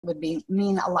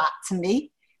mean a lot to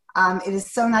me. It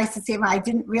is so nice to see him. I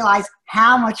didn't realize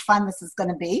how much fun this is going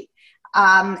to be.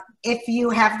 If you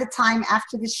have the time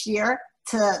after this year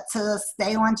to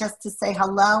stay on just to say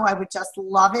hello, I would just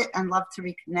love it and love to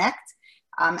reconnect.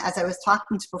 As I was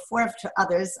talking to before to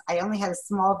others, I only had a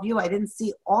small view. I didn't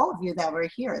see all of you that were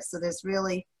here. So there's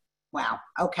really, wow.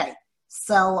 Okay.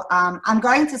 So I'm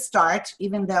going to start,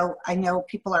 even though I know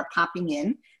people are popping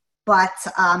in, but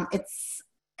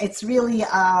it's really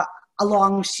a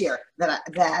long share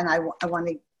and I want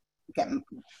to get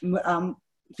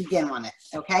begin on it.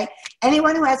 Okay.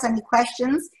 Anyone who has any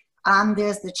questions,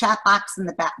 there's the chat box in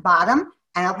the bottom,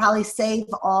 and I'll probably save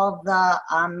all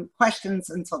the questions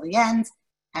until the end,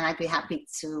 and I'd be happy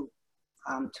to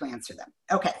answer them.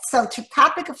 Okay, so the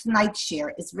topic of tonight's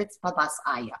share is Ritzvah Bas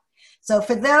Aya. So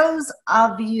for those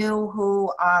of you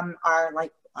who are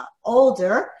like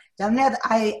older,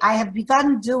 I have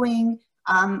begun doing,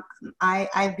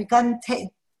 I've begun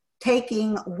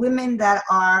taking women that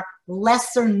are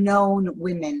lesser known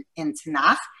women in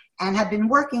Tanakh, and have been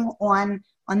working on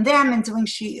them and doing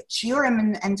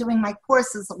shiurim and doing my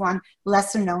courses on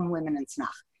lesser known women in Tanakh.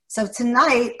 So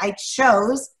tonight I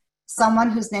chose someone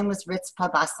whose name was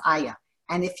Ritzvah Bas Aya.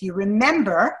 And if you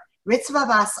remember, Ritzvah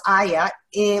Bas Aya,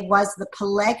 it was the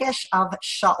Pelegesh of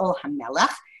Shaul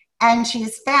HaMelech, and she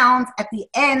is found at the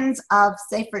end of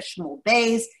Sefer Shmuel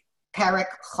Beis, Perek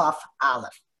Chof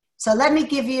Aleph. So let me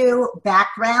give you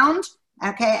background,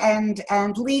 okay,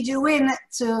 and lead you into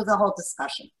the whole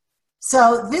discussion.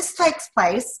 So this takes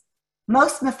place,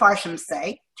 most Mefarshim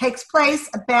say, takes place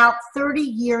about 30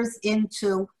 years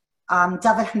into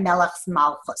David HaMelech's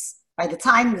Malchus. By the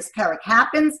time this parak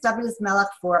happens, David is Melech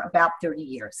for about 30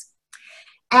 years.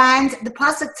 And the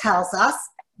pasuk tells us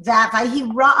that Vahi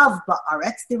Ra'av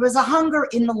Ba'aretz, there was a hunger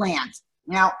in the land.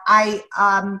 Now, I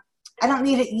don't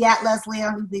need it yet, Leslie.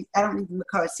 I don't need the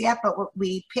Makoros yet, but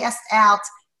we passed out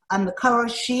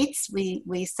Makoros sheets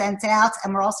we sent out,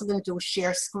 and we're also going to do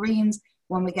share screens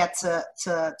when we get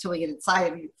till we get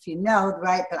inside, if you know,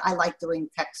 right? But I like doing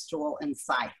textual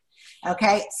inside.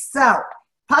 Okay, so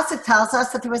pasuk tells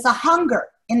us that there was a hunger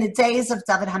in the days of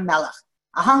David HaMelech,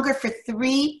 a hunger for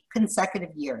 3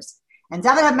 consecutive years. And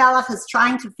David HaMelech is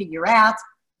trying to figure out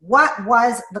what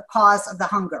was the cause of the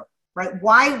hunger, right?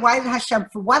 Why did Hashem,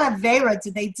 for what Avera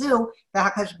did they do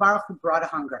that HaKadosh Baruch Hu brought a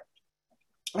hunger?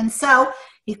 And so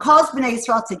he calls Bnei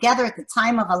Yisrael together at the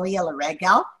time of Aliyah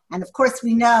L'Regel. And of course,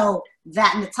 we know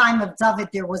that in the time of David,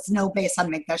 there was no Beis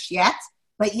HaMikdash yet,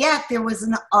 but yet there was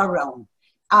an Aron.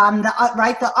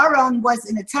 The Aron was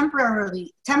in a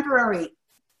temporary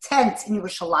tent in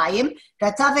Yerushalayim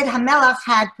that David HaMelech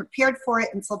had prepared for it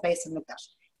until Beis HaMikdash.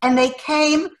 And they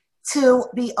came to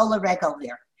be Ola Regel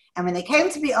there. And when they came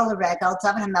to be Ola Regel,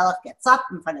 David HaMelech gets up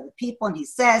in front of the people and he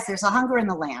says, there's a hunger in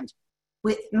the land.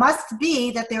 It must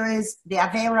be that there is the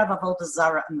Avera of Avodah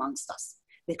Zarah amongst us.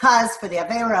 Because for the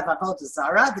Avera of Avodah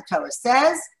Zarah, the Torah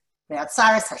says,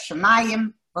 Ve'atzaras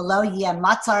HaShemayim, v'lo yeh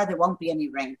matar, there won't be any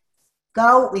rain.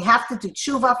 Go, we have to do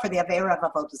tshuva for the Avera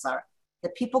of Avodah Zarah. The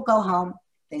people go home,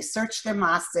 they search their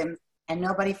masim, and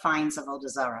nobody finds Avodah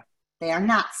Zarah. They are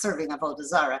not serving Avodah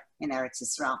Zarah in Eretz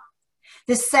Yisrael.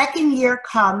 The second year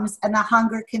comes and the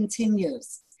hunger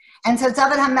continues. And so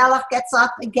David HaMelech gets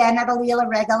up again at Aliyah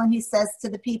L'Regel and he says to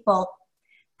the people,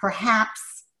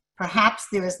 perhaps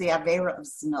there is the Avera of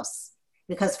Znus.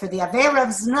 Because for the Avera of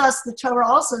Znus, the Torah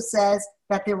also says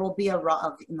that there will be a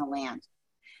Ra'av in the land.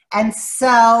 And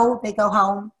so they go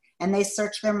home and they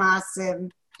search their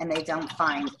masim and they don't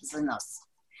find Znus.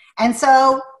 And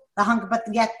so but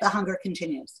yet the hunger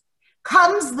continues.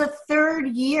 Comes the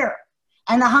 3rd year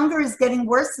and the hunger is getting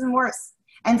worse and worse.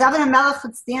 And David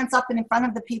HaMelech stands up in front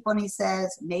of the people and he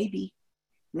says, maybe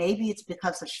it's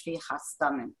because of Shvichas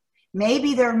Damim.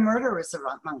 Maybe there are murderers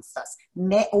amongst us.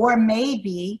 Or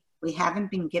maybe we haven't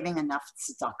been giving enough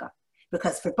tzedakah.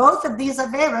 Because for both of these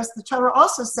averas, the Torah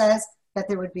also says that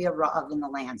there would be a ra'av in the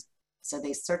land. So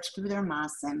they searched through their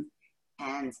masim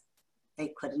and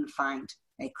they could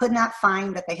not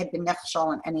find that they had been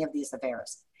nechshol in any of these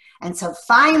averas. And so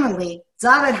finally,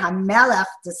 David HaMelech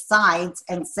decides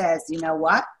and says, you know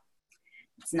what?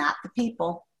 It's not the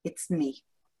people, it's me.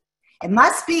 It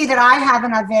must be that I have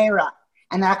an Avera,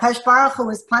 and that HaKadosh Baruch Hu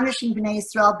is punishing Bnei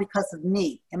Yisrael because of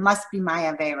me. It must be my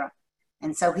Avera.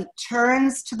 And so he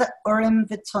turns to the Urim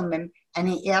V'Tumim, and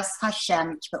he asks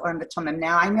Hashem to the Urim V'Tumim.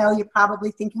 Now, I know you're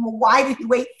probably thinking, well, why did he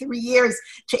wait 3 years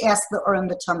to ask the Urim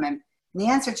V'Tumim? And the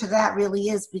answer to that really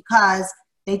is because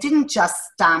they didn't just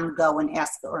go and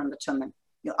ask the Urim V'Tumim.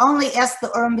 You only ask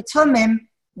the Urim V'Tumim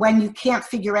when you can't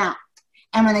figure out.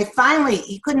 And when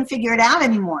he couldn't figure it out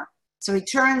anymore. So he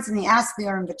turns and he asks the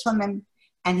Urim V'Tumim,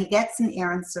 and he gets an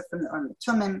answer from the Urim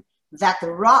Tumim that the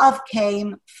Ra'av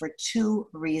came for two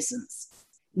reasons.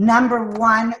 Number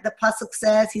one, the pasuk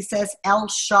says, he says, El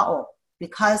Shaul,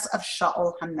 because of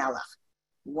Shaul HaMelech.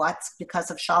 What?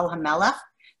 Because of Shaul HaMelech?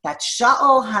 That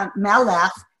Shaul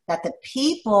HaMelech, that the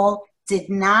people did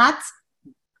not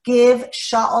give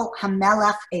Shaul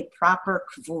HaMelech a proper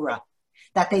kvura,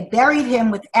 that they buried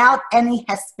him without any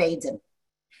hespedim.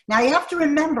 Now you have to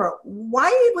remember,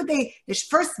 why would they, the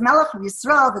first Melech of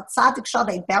Yisrael, the Tzaddik Shaul,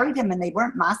 they buried him and they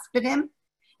weren't maspid him?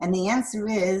 And the answer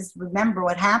is, remember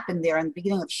what happened there in the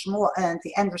beginning of Shmuel, at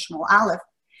the end of Shmuel Aleph,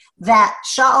 that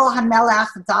Shaul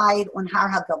HaMelech died on Har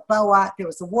HaGilboa. There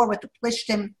was a war with the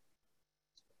Plishtim,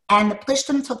 and the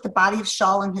Plishtim took the body of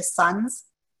Shaul and his sons,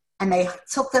 and they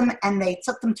took them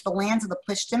to the lands of the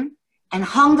Plishtim and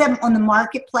hung them on the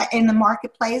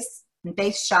marketplace in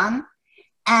Beit Shan.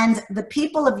 And the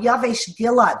people of Yavesh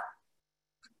Gilad,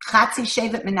 Chatzi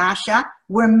Shevet Menashe,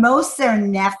 were moser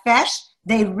nefesh.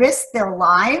 They risked their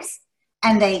lives,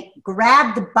 and they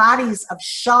grabbed the bodies of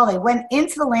Shaul. They went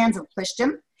into the lands of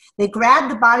Plishtim. They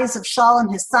grabbed the bodies of Shaul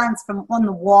and his sons from on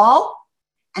the wall,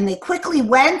 and they quickly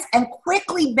went and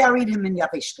quickly buried him in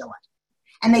Yavesh Gilad.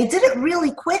 And they did it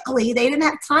really quickly. They didn't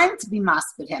have time to be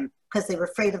maspid him because they were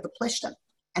afraid of the Plishtim,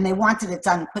 and they wanted it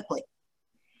done quickly.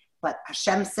 But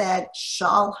Hashem said,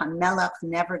 Shaul HaMelech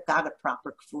never got a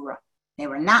proper kfura. They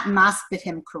were not maspid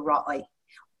him k'ra'oi.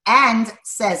 And,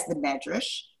 says the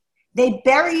Medrash, they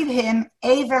buried him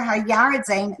Aver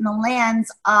HaYarden in the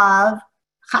lands of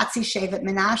Chatzi Shevet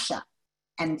Menashe.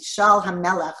 And Shaul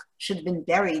HaMelech should have been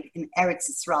buried in Eretz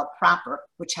Yisrael proper,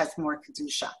 which has more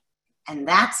Kedusha. And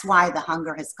that's why the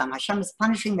hunger has come. Hashem is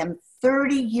punishing them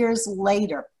 30 years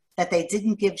later that they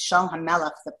didn't give Shaul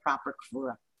HaMelech the proper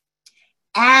kfura.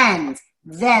 And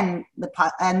then the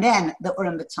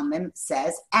Urim B'Tumim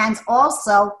says, and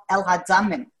also El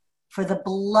Hadamim, for the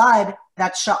blood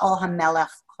that Shaul HaMelech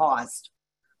caused.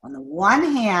 On the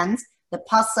one hand, the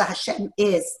pasuk Hashem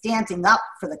is standing up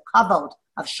for the kavod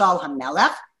of Shaul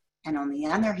HaMelech, and on the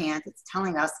other hand, it's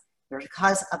telling us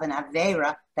because of an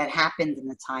avera that happened in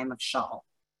the time of Shaul,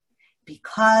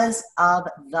 because of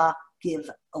the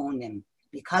Givonim,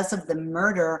 because of the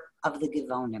murder of the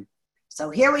Givonim. So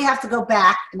here we have to go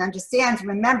back and understand,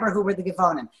 remember who were the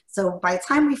Givonim. So by the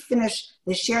time we finish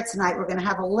this share tonight, we're going to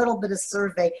have a little bit of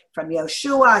survey from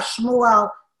Yoshua, Shmuel,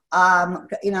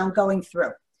 going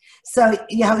through. So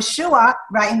Yehoshua,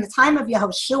 right, in the time of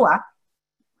Yehoshua,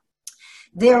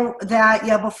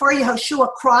 before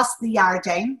Yehoshua crossed the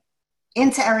Yarden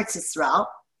into Eretz Yisrael,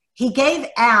 he gave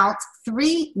out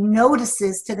 3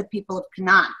 notices to the people of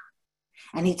Canaan.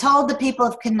 And he told the people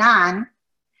of Canaan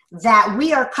that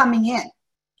we are coming in.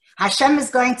 Hashem is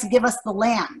going to give us the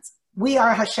land. We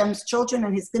are Hashem's children,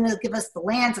 and he's going to give us the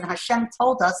land. And Hashem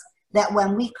told us that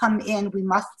when we come in, we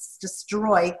must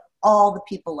destroy all the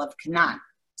people of Canaan.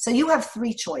 So you have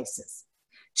 3 choices.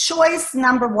 Choice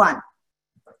number 1,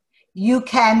 you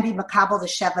can be makabel the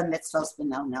Sheva mitzvos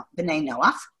b'nei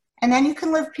Noach, and then you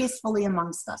can live peacefully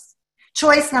amongst us.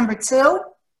 Choice number 2,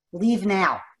 leave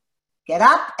now. Get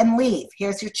up and leave.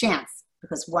 Here's your chance.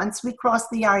 Because once we cross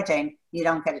the Yarden, you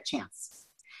don't get a chance.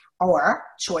 Or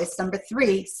choice number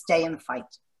 3, stay and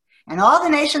fight. And all the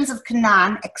nations of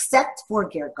Canaan, except for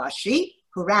Girgashi,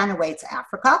 who ran away to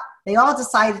Africa, they all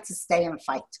decided to stay and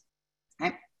fight.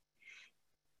 Right?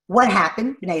 What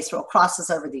happened? Bnei Israel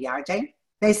crosses over the Yarden.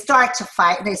 They start to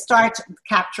fight. They start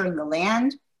capturing the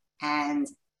land, and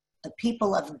the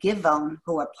people of Givon,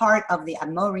 who are part of the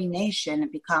Amori nation,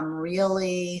 become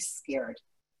really scared.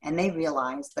 And they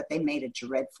realized that they made a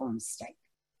dreadful mistake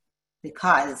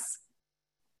because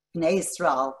Bnei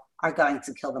Israel are going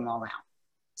to kill them all out.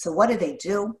 So what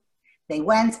do? They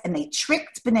went and they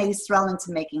tricked Bnei Israel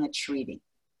into making a treaty.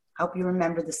 I hope you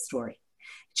remember the story.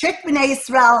 Tricked Bnei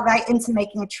Israel right into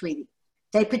making a treaty.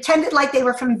 They pretended like they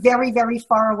were from very, very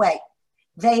far away.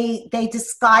 They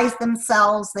disguised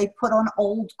themselves. They put on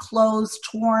old clothes,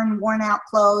 worn out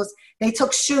clothes. They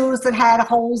took shoes that had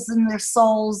holes in their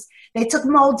soles. They took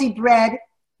moldy bread,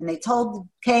 and they told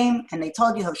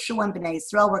Yehoshua and Bnei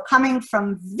Israel, we're coming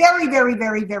from very, very,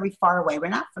 very, very far away. We're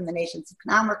not from the nations of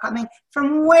Canaan. We're coming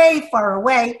from way far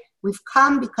away. We've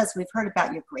come because we've heard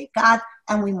about your great God,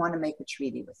 and we want to make a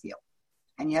treaty with you.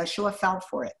 And Yehoshua fell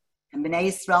for it, and Bnei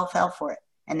Israel fell for it,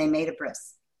 and they made a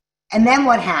bris. And then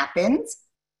what happened?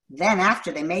 Then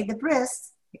after they made the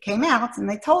bris, it came out, and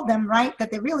they told them, right,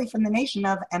 that they're really from the nation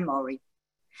of Amori.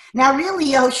 Now, really,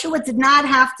 Yehoshua did not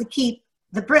have to keep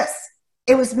the bris.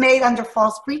 It was made under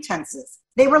false pretenses.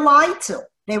 They were lied to.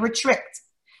 They were tricked.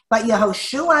 But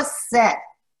Yehoshua said,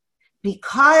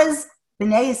 because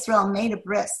Bnei Israel made a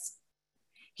bris,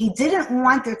 He didn't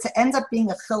want there to end up being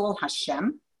a Chilul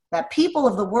Hashem, that people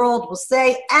of the world will say,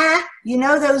 you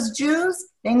know those Jews,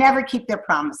 they never keep their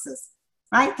promises,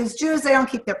 right? Those Jews, they don't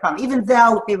keep their promise. Even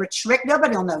though they were tricked,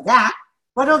 nobody will know that.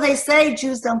 What will they say?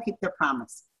 Jews don't keep their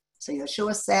promise. So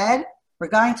Yeshua said, we're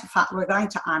going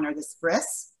to honor this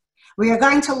bris. We are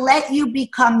going to let you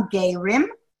become Gerim.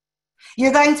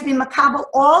 You're going to be makabel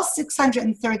all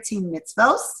 613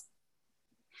 mitzvos.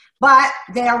 But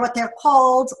they are what they're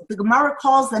called, the Gemara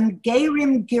calls them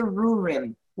Gerim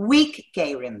Gerurim, weak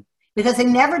Gerim, because they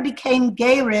never became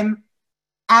Gerim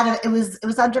it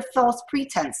was under false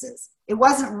pretenses. It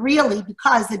wasn't really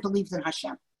because they believed in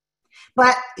Hashem.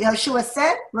 But Yeshua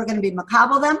said, we're going to be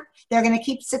makabel them. They're going to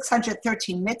keep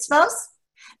 613 mitzvos.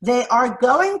 They are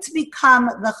going to become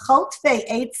the Chotvei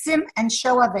Eitzim and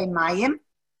Shoavei Mayim,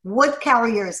 wood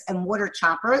carriers and wood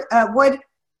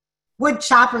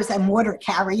choppers and water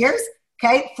carriers,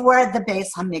 okay, for the Beis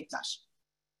Hamikdash.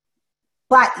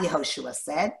 But Yehoshua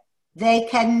said, they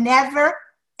can never,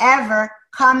 ever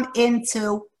come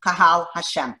into Kahal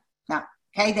Hashem. Now,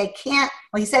 okay, they can't,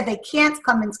 he said they can't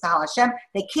come into Kahal Hashem.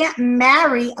 They can't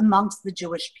marry amongst the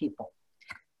Jewish people.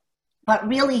 But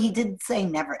really, he didn't say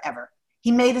never, ever.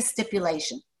 He made a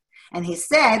stipulation. And he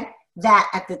said that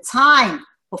at the time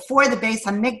before the Beis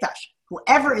Hamikdash,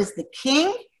 whoever is the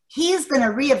king, he's going to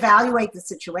reevaluate the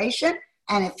situation.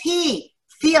 And if he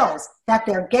feels that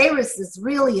their gerus is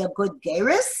really a good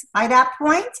gerus by that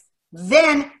point,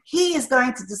 then he is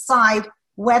going to decide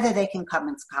whether they can come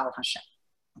into Kahal Hashem.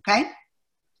 Okay?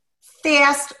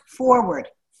 Fast forward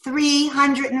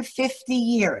 350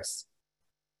 years.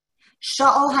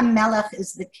 Shaul HaMelech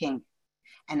is the king.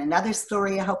 And another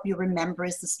story I hope you remember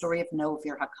is the story of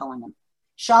Novir HaKohanim.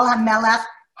 Shaul HaMelech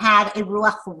had a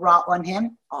Ruach Ra on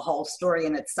him, a whole story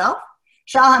in itself.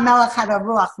 Shaul HaMelech had a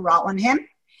Ruach Ra on him.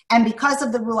 And because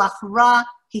of the Ruach Ra,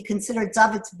 he considered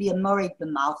David to be a Mored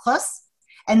b'Malchus.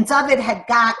 And David had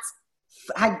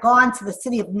gone to the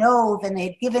city of Nov and they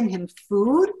had given him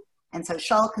food. And so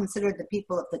Shaul considered the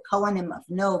people of the Kohanim of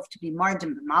Nov to be Mored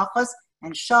b'Malchus.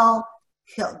 And Shaul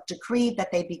decreed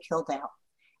that they be killed out.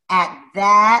 At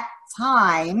that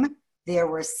time, there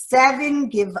were 7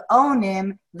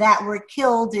 Givonim that were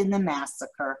killed in the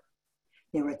massacre.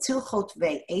 There were 2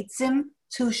 Chotvei Eitzim,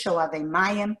 2 Shoavei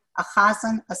Mayim, a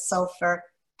Chazan, a Sofer,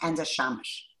 and a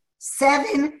Shamash.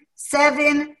 7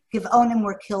 Givonim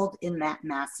were killed in that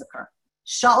massacre.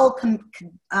 Shaul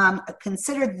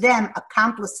considered them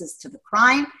accomplices to the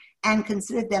crime and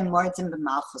considered them Mordim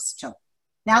b'Malchus too.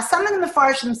 Now, some of the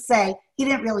Mefarshim say he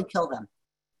didn't really kill them,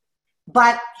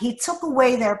 but he took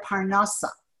away their parnasa.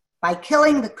 By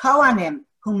killing the Kohanim,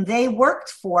 whom they worked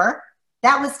for,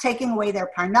 that was taking away their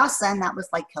parnasa, and that was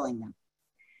like killing them.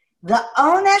 The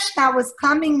onesh that was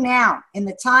coming now in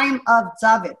the time of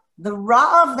David, the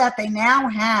ra'av that they now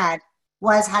had,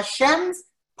 was Hashem's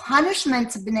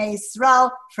punishment to Bnei Yisrael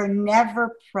for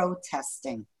never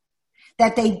protesting.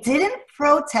 That they didn't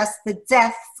protest the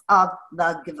deaths of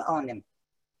the Givonim.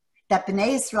 That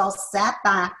Bnei Yisrael sat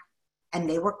back and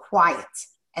they were quiet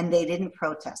and they didn't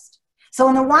protest. So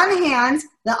on the one hand,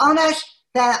 the onesh,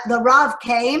 the Rav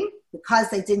came because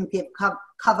they didn't give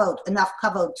enough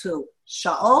kavod to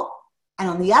Shaul. And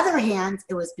on the other hand,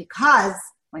 it was because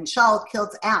when Shaul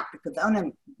killed out, because the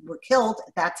Onim were killed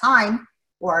at that time,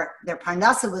 or their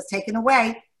parnasa was taken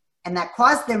away, and that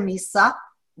caused their misa,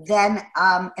 then,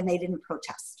 and they didn't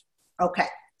protest. Okay,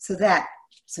 so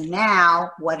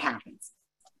now what happens?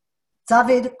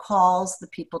 David calls the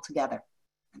people together,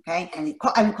 okay? And he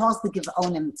calls the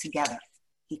Givonim together.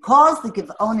 He calls the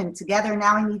Givonim together.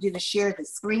 Now I need you to share the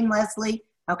screen, Leslie.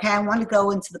 Okay, I want to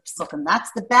go into the Pesukim.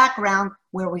 That's the background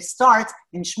where we start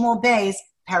in Shmuel Bay's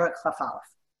Perek Chaf Aleph.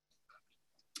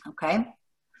 Okay?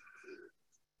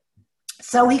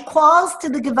 So he calls to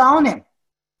the Givonim,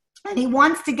 and he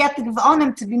wants to get the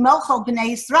Givonim to be Mochel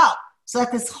B'nai Yisrael, so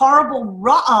that this horrible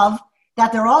Ra'av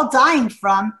that they're all dying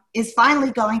from is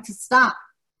finally going to stop.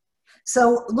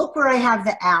 So look where I have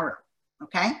the arrow,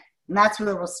 okay? And that's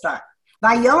where we'll start.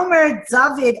 Vayomer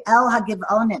David el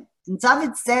ha-Givonim. And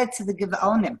David said to the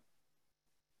Givonim,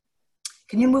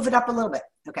 can you move it up a little bit?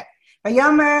 Okay.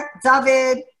 Vayomer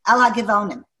David el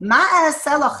ha-Givonim.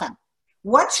 Ma'aseh lachem.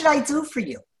 What should I do for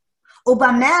you?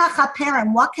 Ubameh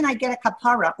chaperem. What can I get a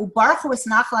kapara? Ubarchu es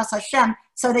nachlas Hashem,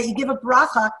 so that you give a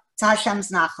bracha to Hashem's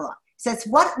nachla. He says,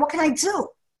 what can I do?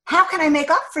 How can I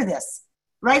make up for this?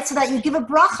 Right? So that you give a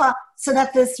bracha so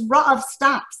that this ra'av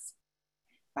stops.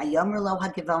 Vayomer lo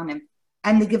ha-Givonim.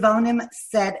 And the Givonim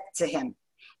said to him,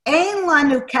 Ein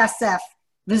lanu kasef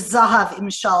v'zahav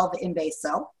imshal v'im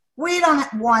beso. We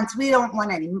don't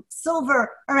want any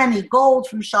silver or any gold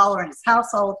from Shaul or his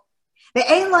household.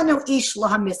 Ve'ein lanu ish lo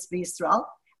hamisri Yisrael.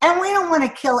 And we don't want to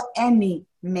kill any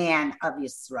man of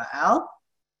Yisrael.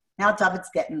 Now David's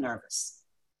getting nervous.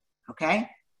 Okay?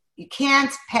 You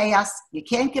can't pay us. You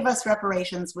can't give us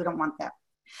reparations. We don't want that.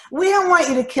 We don't want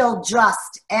you to kill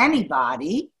just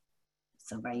anybody.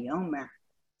 So Vayomer,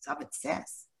 David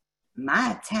says,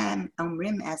 Ma'atem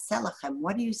omrim eselachem.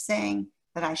 What are you saying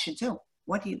that I should do?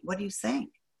 What are you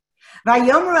saying?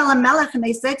 Vayomer el HaMelech, and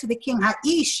they said to the king,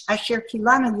 Ha'ish asher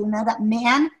kilanu, you know that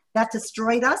man that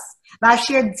destroyed us,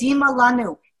 V'asher dima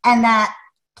lanu, and that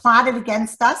plotted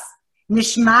against us,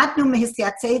 Nishmadnu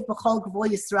mehisyatzev b'chol gvul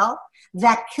Yisrael,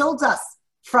 that killed us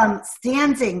from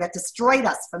standing, that destroyed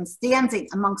us from standing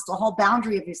amongst the whole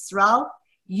boundary of Yisrael.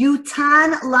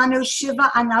 Yutan lanu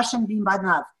shiva anashim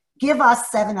b'banav, give us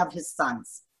 7 of his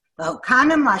sons.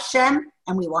 V'hokanim Hashem,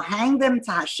 and we will hang them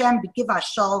to Hashem, b'giv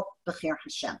Shaul b'chir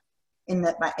Hashem. In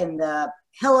the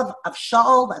hill of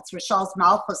Shaul, that's where Shaul's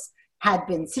Malchus had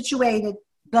been situated,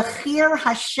 b'chir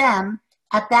Hashem,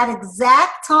 at that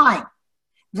exact time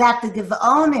that the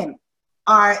Gibeonim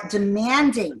are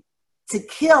demanding to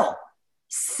kill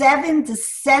 7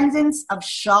 descendants of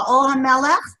Shaul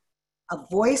HaMelech, a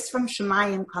voice from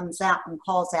Shemayim comes out and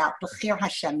calls out, b'chir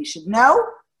Hashem. You should know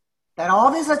that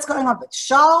all this that's going on with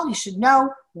Shaul, you should know,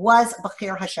 was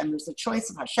b'chir Hashem. It was the choice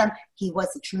of Hashem. He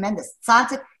was a tremendous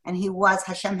tzaddik, and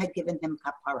Hashem had given him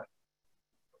kapara.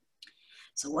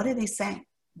 So what are they saying?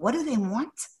 What do they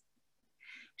want?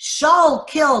 Shaul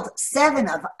killed 7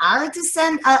 of our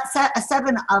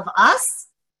 7 of us.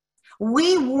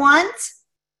 We want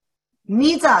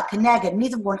Mida Keneged,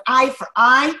 Mida born eye for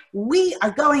eye. We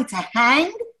are going to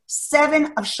hang 7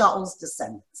 of Shaul's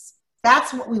descendants.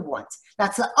 That's what we want.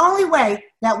 That's the only way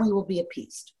that we will be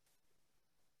appeased.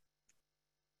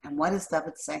 And what does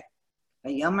David say?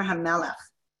 Vayomer HaMelech.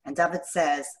 And David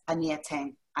says, Ani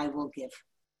aten, I will give.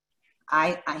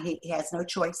 He has no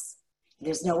choice.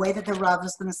 There's no way that the Rav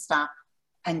is going to stop.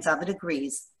 And David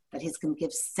agrees that he's going to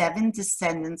give 7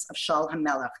 descendants of Shaul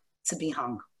HaMelech to be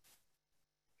hung.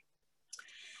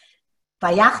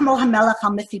 Vayachmol HaMelech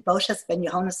al Mephibosheth ben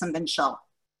Yehonasan ben Shaul.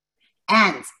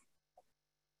 And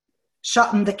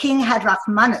the king had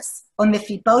Rachmanis on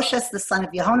Mephibosheth, the son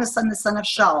of Yehonasan, the son of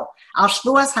Shaul. Al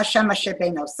Shvuas Hashem asher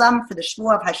bein osam, for the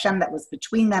shvua of Hashem that was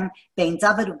between them, bein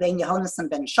David and bein Yehonasan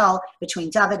ben Shaul, between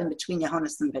David and between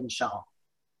Yehonasan ben Shaul.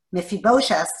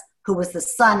 Mephibosheth, who was the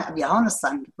son of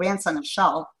Yehonasan, the grandson of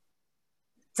Shaul,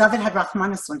 David had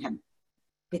Rachmanis on him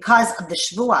because of the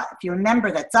shvua. If you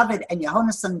remember that David and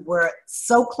Yehonasan were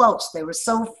so close, they were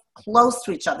so close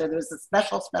to each other, there was a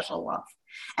special love.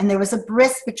 And there was a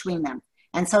bris between them.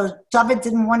 And so David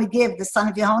didn't want to give the son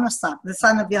of Yehonasan.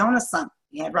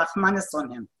 He had Rachmanis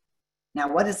on him.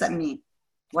 Now, what does that mean?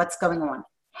 What's going on?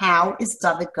 How is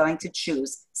David going to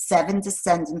choose 7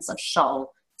 descendants of Shaul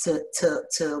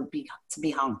to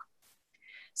be hung?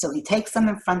 So he takes them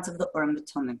in front of the Urim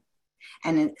V'Tumim.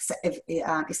 And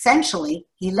essentially,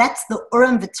 he lets the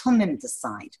Urim V'Tumim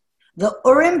decide. The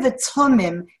Urim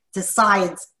V'Tumim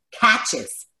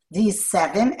catches these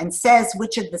 7 and says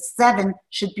which of the 7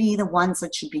 should be the ones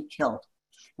that should be killed,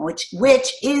 which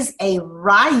is a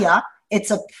raya.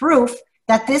 It's a proof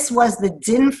that this was the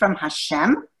din from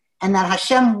Hashem and that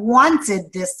Hashem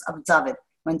wanted this of David.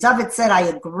 When David said, I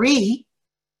agree,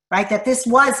 right, that this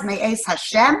was Me'ez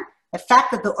Hashem, the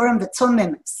fact that the Urim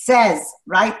V'Tumim says,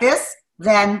 right, this,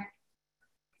 then,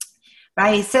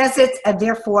 right, he says it, and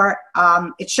therefore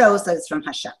it shows that it's from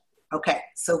Hashem. Okay,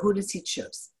 so who does he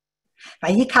choose?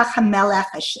 Vayikach HaMelech,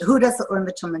 who does the Urim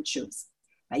V'Tumim choose?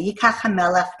 Vayikach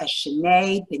HaMelech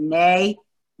Eshenei B'nei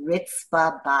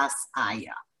Ritzpa Bas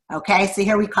Aya. Okay, so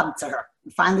here we come to her.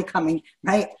 We're finally coming,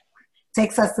 right?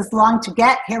 Takes us this long to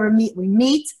get. Here we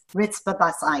meet Ritzpa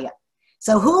Bas Aya.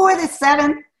 So who are the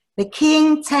 7? The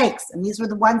king takes, and these were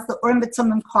the ones the Urim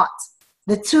V'Tumim caught,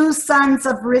 the 2 sons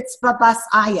of Ritzpa Bas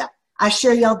Aya,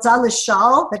 Asher Yalda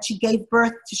Shaul, that she gave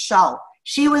birth to Shaul.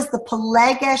 She was the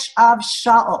Pelegesh of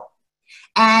Shaul.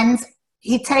 And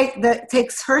he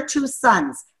takes her 2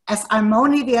 sons, as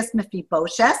Armoni v'es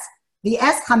Mephibosheth, the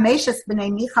es Chameshes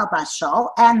b'nei Michal bas Shaul,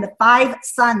 and the 5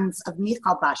 sons of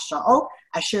Michal bas Shaul,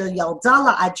 Asher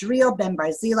Yaldala Adriel ben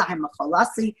Barzilai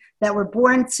HaMecholasi, that were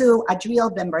born to Adriel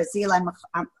ben Barzilai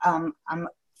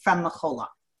from Mecholah.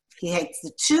 He takes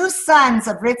the 2 sons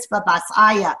of Ritzpa bas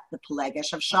Aya, the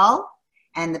Pelegesh of Shaul,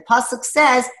 and the pasuk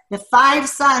says the 5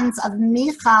 sons of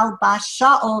Michal bas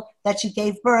Shaul that she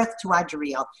gave birth to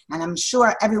Adriel. And I'm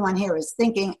sure everyone here is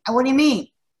thinking, what do you mean?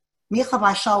 Michal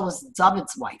bas Shaul was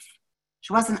David's wife.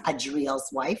 She wasn't Adriel's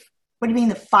wife. What do you mean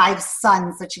the 5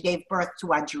 sons that she gave birth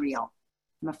to Adriel?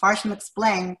 Mefarshim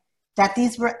explained that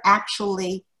these were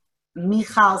actually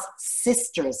Michal's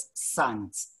sister's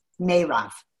sons,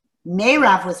 Merav.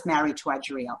 Merav was married to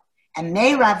Adriel, and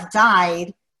Merav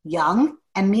died young,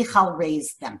 and Michal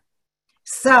raised them.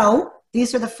 So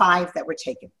these are the 5 that were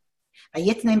taken.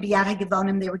 Vayitnem biyad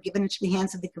haGivonim, they were given into the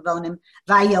hands of the Givonim.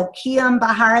 Vayokiam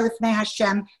bahar lifnei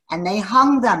Hashem, and they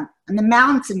hung them on the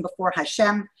mountain before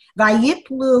Hashem.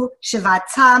 Vayiplu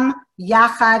shivatam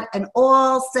yachad, and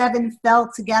all 7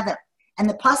 fell together. And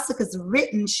the pasuk is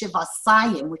written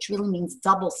shivasayim, which really means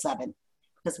double 7,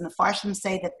 because the Mefarshim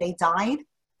say that they died,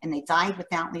 and they died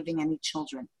without leaving any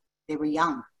children. They were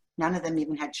young. None of them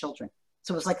even had children.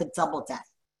 So it was like a double death.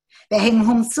 They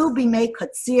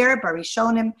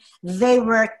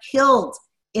were killed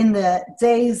in the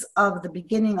days of the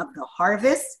beginning of the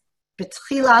harvest, in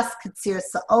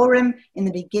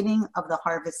the beginning of the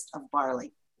harvest of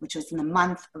barley, which was in the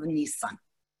month of Nisan.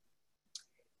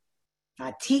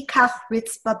 And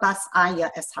Ritzvah bas Aya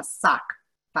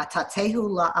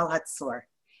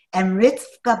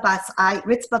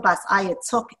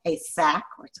took a sack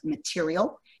or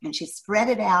material, and she spread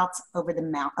it out over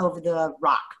the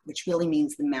rock, which really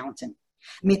means the mountain.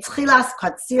 Mitchilas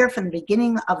katsir, from the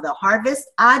beginning of the harvest,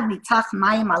 ad mitach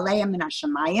mayim aleim min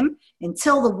hashamayim,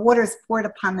 until the waters poured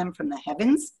upon them from the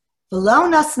heavens. V'lo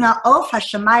nasna of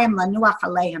hashamayim lanuach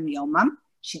aleim yomam.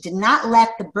 She did not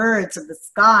let the birds of the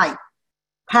sky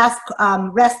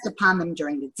rest upon them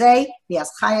during the day. The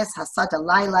aschayas hasad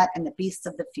alayla, and the beasts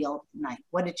of the field at night.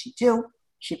 What did she do?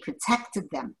 She protected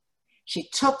them. She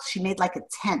made like a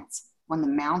tent on the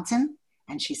mountain,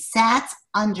 and she sat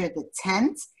under the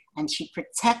tent, and she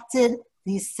protected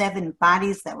these 7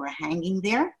 bodies that were hanging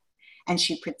there, and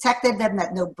she protected them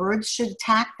that no birds should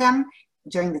attack them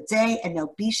during the day, and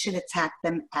no beast should attack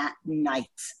them at night.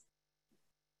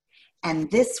 And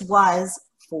this was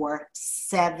for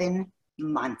 7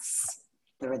 months.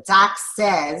 The Radak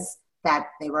says that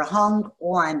they were hung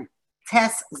on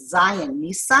Tes Zayin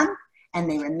Nisan, and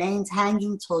they remained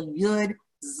hanging till Yud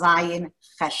Zayin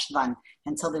Cheshvan,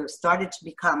 until there started to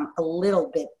become a little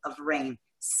bit of rain.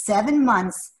 7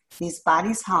 months these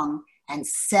bodies hung, and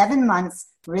 7 months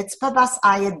Ritzvah bas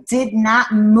Aya did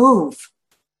not move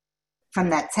from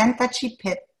that tent that she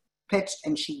pitched,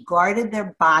 and she guarded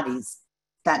their bodies,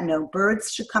 that no birds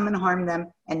should come and harm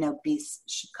them, and no beasts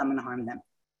should come and harm them.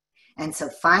 And so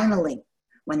finally,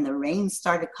 when the rain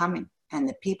started coming, and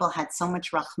the people had so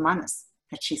much rachmanas,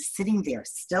 that she's sitting there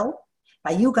still.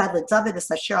 It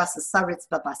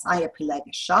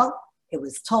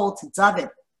was told to David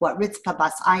what Ritzvah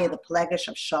bas Aya, the Pelegesh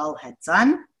of Shaul, had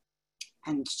done,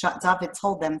 and David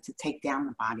told them to take down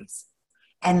the bodies.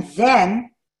 And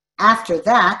then, after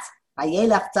that, what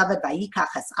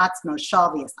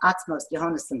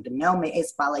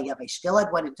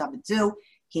did David do?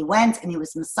 He went and he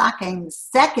was masaking the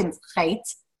second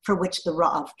chait for which the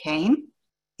Ra'av came,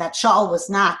 that Shaul was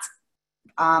not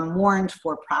mourned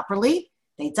for properly.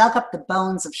 They dug up the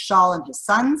bones of Shaul and his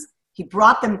sons. He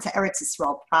brought them to Eretz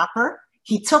Yisrael proper.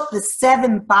 He took the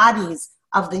 7 bodies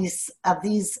of these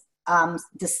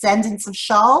descendants of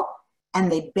Shaul,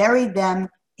 and they buried them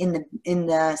in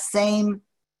the same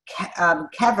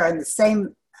kever, in the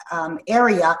same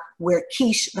area where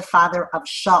Kish, the father of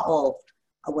Shaul,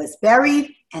 was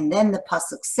buried. And then the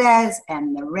pasuk says,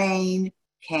 and the rain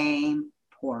came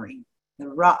pouring. The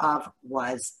Ra'av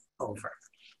was over.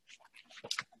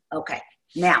 Okay,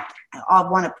 now I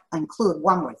want to include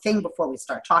one more thing before we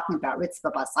start talking about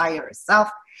Ritzvah bas Aya herself,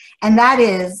 and that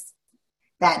is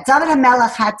that David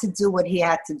HaMelech had to do what he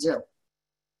had to do.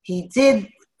 He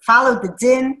follow the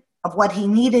din of what he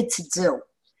needed to do.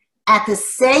 At the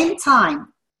same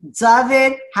time,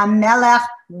 David HaMelech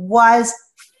was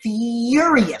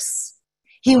furious.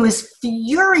 He was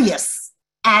furious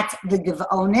at the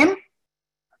Givonim.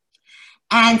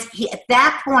 And at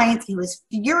that point, he was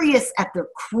furious at their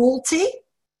cruelty,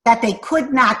 that they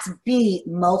could not be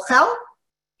mochel.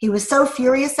 He was so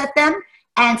furious at them,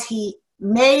 and he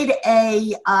made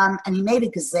a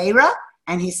gezerah,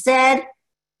 and he said,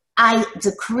 I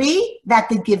decree that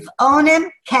the Givonim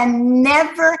can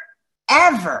never,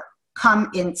 ever come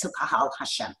into Kahal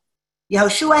Hashem.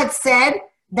 Yehoshua had said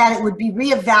that it would be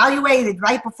reevaluated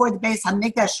right before the Beis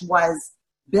HaMikdash was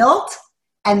built,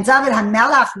 and David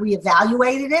HaMelech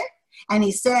reevaluated it, and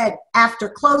he said, after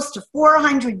close to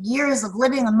 400 years of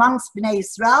living amongst Bnei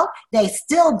Yisrael, they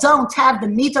still don't have the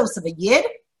mitos of a Yid,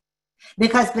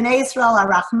 because Bnei Yisrael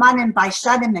are Rachmanim,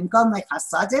 Baishadim, and Gomlech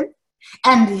Hasadim,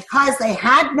 and because they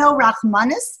had no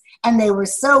Rachmanis, and they were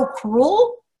so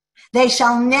cruel, they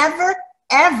shall never,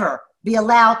 ever be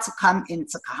allowed to come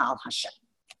into Kahal Hashem.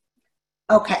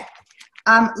 Okay.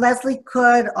 Leslie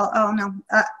could,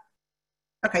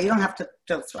 okay, you don't have to,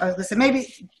 I was going to say,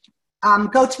 maybe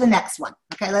go to the next one.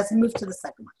 Okay, let's move to the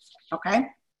second one. Okay?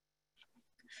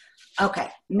 Okay,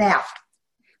 now,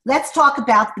 let's talk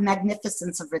about the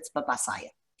magnificence of Ritzvah Basaya.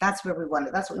 That's what we want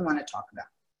to talk about.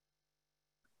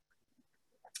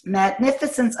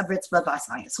 Magnificence of Ritzvah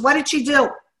Basaya. So what did she do?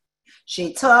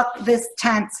 She took this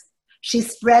tent. She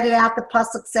spread it out. The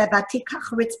pasuk said,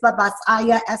 "Vatikach Ritzvah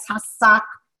Basaya es hasak."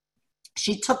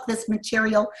 She took this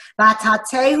material,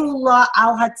 "Vatatehu la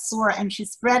al hatzur," and she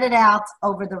spread it out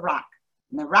over the rock.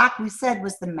 And the rock, we said,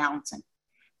 was the mountain.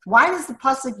 Why does the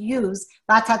pasuk use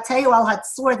 "Vatatehu al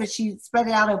hatzur" that she spread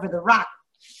it out over the rock?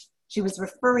 It's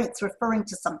referring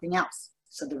to something else.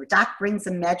 So the Radak brings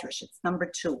a medrash. It's number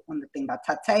 2 on the thing about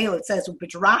Tatehu. It says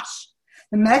Ubidrash.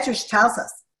 The medrash tells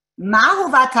us, Mahu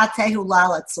vatatehu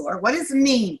lalatzor. What does it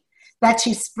mean that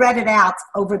she spread it out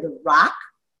over the rock?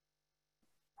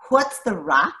 What's the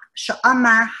rock?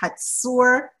 Sha'amar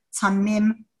hatzur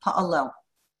tamim pa'alo.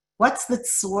 What's the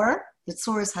tzur? The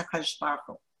tzur is HaKadosh Baruch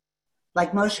Hu.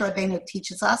 Like Moshe Rabbeinu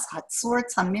teaches us, hatzur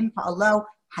tamim pa'alo.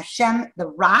 Hashem, the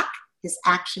rock, his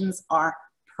actions are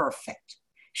perfect.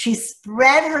 She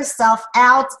spread herself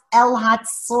out El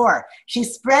Hatzor. She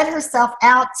spread herself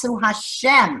out to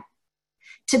Hashem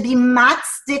to be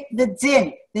matzdik the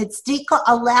din. The tzedika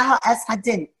aleha es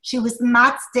hadin. She was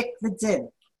matzdik the din.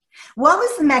 What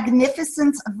was the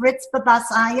magnificence of Ritzvah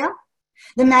Basaya?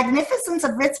 The magnificence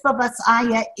of Ritzvah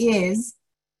Basaya is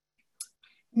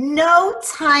no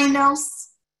tainos,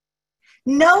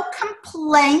 no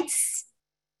complaints,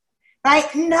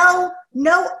 right?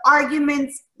 No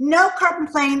arguments, no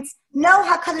complaints, no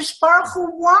HaKadosh Baruch Hu,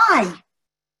 why?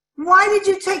 Why did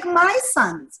you take my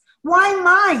sons? Why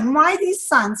mine? Why these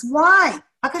sons? Why?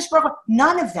 HaKadosh Baruch Hu,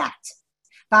 none of that.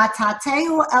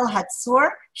 Vatatehu el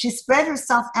hatzur, she spread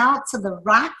herself out to the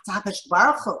rock, to HaKadosh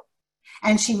Baruch Hu,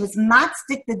 and she was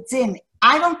matzdik the din.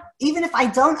 Even if I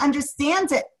don't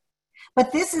understand it,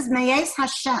 but this is Me'ez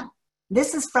Hashem.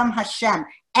 This is from Hashem.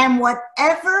 And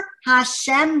whatever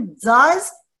Hashem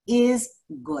does is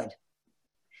good.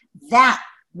 That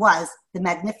was the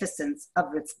magnificence of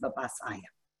Ritzvah Basaya.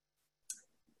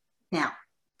 Now,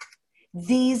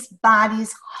 these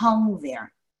bodies hung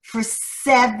there for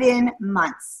 7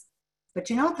 months. But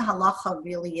you know what the halacha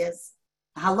really is?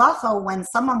 The halacha, when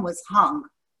someone was hung,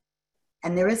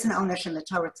 and there is an onesh in the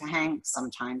Torah to hang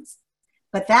sometimes,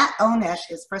 but that onesh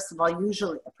is, first of all,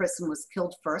 usually a person was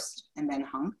killed first and then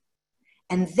hung.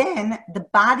 And then the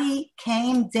body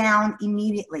came down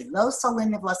immediately. Lo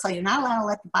solin nivla, so you're not allowed to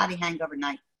let the body hang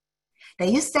overnight. They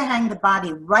used to hang the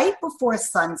body right before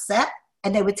sunset,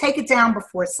 and they would take it down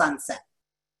before sunset.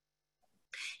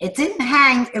 It did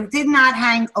not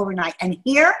hang overnight. And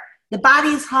here, the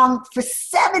bodies hung for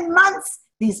 7 months.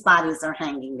 These bodies are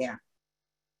hanging there.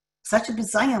 Such a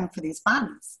bizayim for these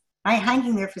bodies, right?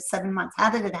 Hanging there for 7 months. How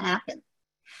did it happen?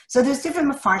 So there's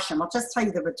different mafarshim. I'll just tell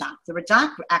you the Radak. The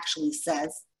Radak actually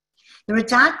says, that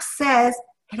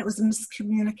it was a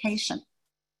miscommunication.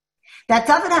 That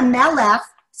David HaMelech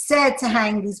said to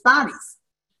hang these bodies,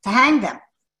 to hang them.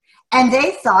 And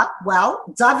they thought,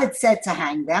 well, David said to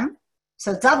hang them,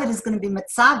 so David is going to be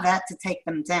mitzavet to take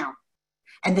them down.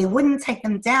 And they wouldn't take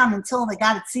them down until they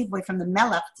got a tzivui from the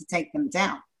Melech to take them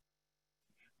down.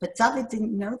 But David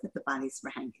didn't know that the bodies were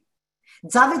hanging.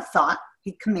 David thought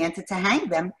he commanded to hang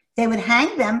them. They would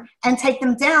hang them and take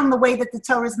them down the way that the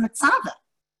Torah is mitzvah.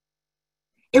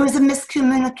 It was a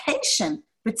miscommunication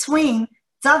between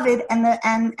David and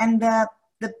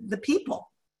the people.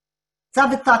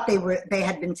 David thought they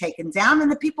had been taken down,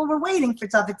 and the people were waiting for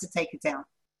David to take it down.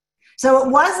 So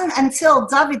it wasn't until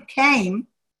they came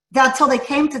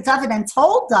to David and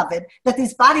told David that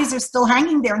these bodies are still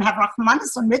hanging there and have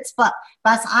Rachmanis on Ritzvah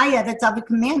Basaya that David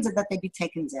commanded that they be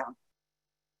taken down.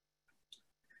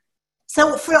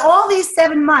 So for all these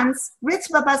 7 months,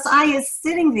 Ritzvah Basaya is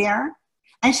sitting there,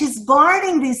 and she's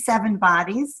guarding these 7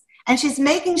 bodies, and she's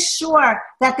making sure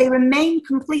that they remain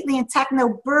completely intact,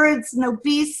 no birds, no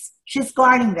beasts. She's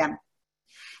guarding them.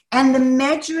 And the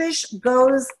Medrash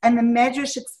goes, and the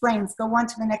Medrash explains, go on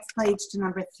to the next page to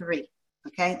number 3.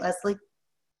 Okay, Leslie?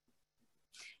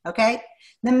 Okay?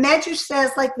 The Medrash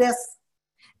says like this,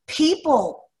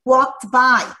 people walked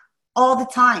by all the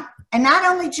time. And not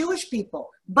only Jewish people,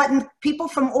 but people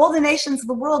from all the nations of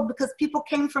the world, because people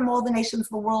came from all the nations of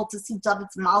the world to see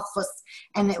David's Malchus,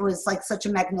 and it was like such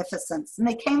a magnificence. And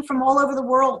they came from all over the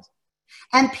world.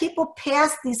 And people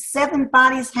passed these 7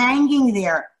 bodies hanging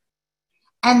there.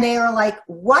 And they are like,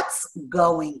 what's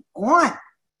going on?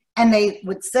 And they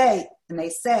would say, and they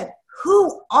said,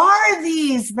 who are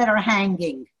these that are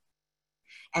hanging?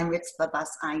 And Ritzvah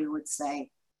Basaya would say,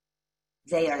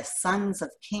 they are sons of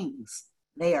kings.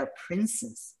 They are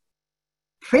princes.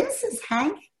 Princes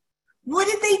hanging? What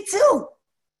did they do?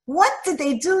 What did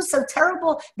they do so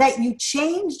terrible that you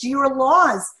changed your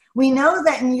laws? We know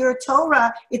that in your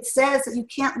Torah, it says that you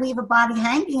can't leave a body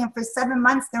hanging, and for 7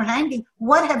 months they're hanging.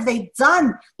 What have they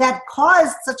done that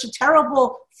caused such a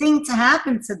terrible thing to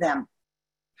happen to them?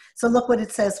 So look what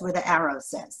it says where the arrow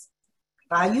says.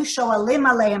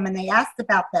 And they asked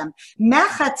about them.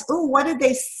 What did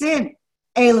they sin?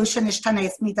 That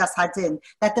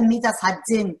the midas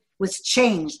hadin was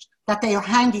changed, that they are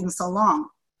hanging so long.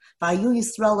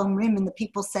 And the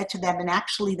people said to them, and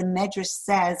actually the Medrash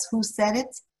says, who said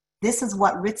it? This is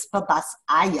what Ritzpah Bas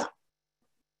Aya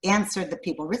answered the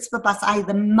people. Ritzpah Bas Aya,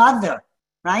 the mother,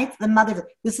 right? The mother,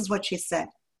 this is what she said.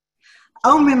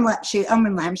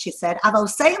 She said,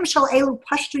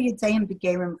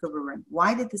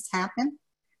 why did this happen?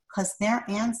 Because their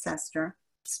ancestor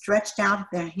stretched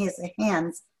out his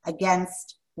hands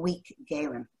against weak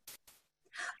Gerim.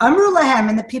 Amru lahem,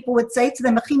 and the people would say to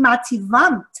them,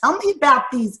 tell me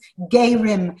about these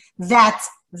Gerim that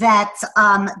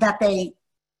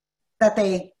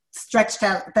they stretched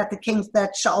out,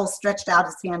 that Shaul stretched out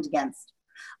his hand against.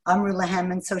 Amru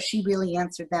lahem, and so she really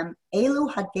answered them,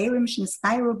 Elu hagerim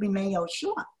shnistayru b'mei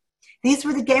Yoshua. These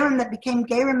were the Gerim that became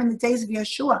Gerim in the days of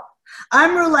Yeshua.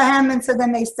 Amru lahem, and so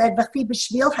then they said, V'chi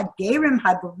b'shvil hagerim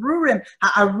haberurim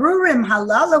ha'arurim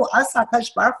halalu asa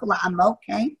hakadosh baruch hu la'amo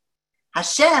kain.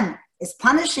 Hashem is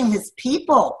punishing his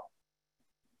people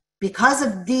because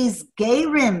of these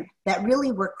Gerim that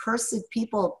really were cursed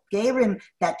people, Gerim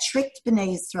that tricked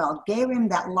Bnei Israel, Gerim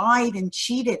that lied and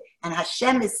cheated, and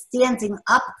Hashem is standing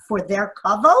up for their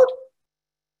kavod.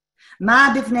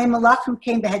 Ma b'vnei malachim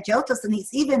came behajotos, and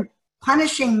he's even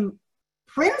punishing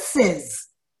princes.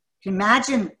 Can you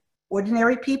imagine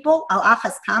ordinary people, al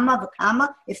achas kama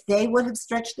v'kama, if they would have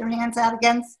stretched their hands out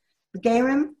against the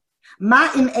Gerim?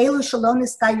 Ma im elu shalom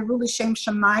nistayru l'shem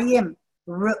shamayim.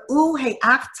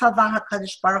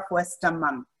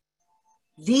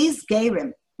 These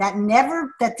Gerim that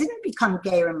didn't become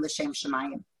Gerim l'shem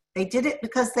Shemayim, they did it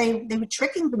because they were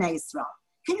tricking Bnei Israel.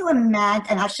 Can you imagine?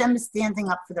 And Hashem is standing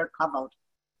up for their kavod.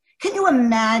 Can you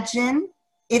imagine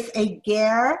if a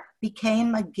ger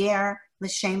became a ger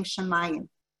l'shem Shemayim?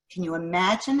 Can you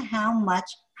imagine how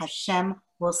much Hashem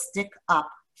will stick up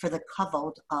for the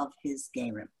kavod of his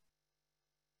Gerim?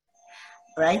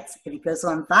 Right? But he goes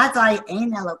on, Vadai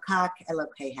ein elokak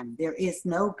elokehem. There is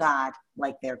no God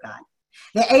like their God.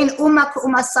 There ain't umma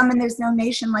k'ummasam, and there's no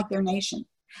nation like their nation.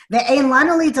 There ain't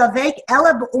lanali davek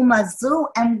ela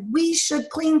b'ummazu, and we should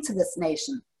cling to this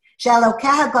nation.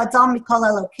 She'elokeha gadol mikol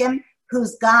elokim,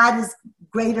 whose God is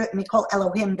greater mikol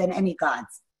Elohim than any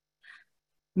gods.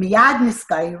 Miyad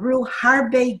niskayru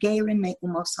harbe gerim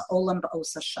me'umos ha'olam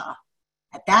ba'osa shah.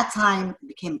 At that time, it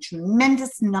became a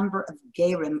tremendous number of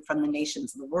Gerim from the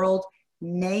nations of the world.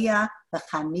 Meya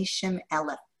v'chamishim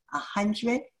elef.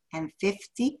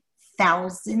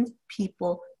 150,000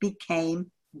 people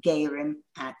became Gerim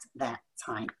at that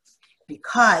time.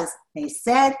 Because they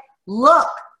said, look,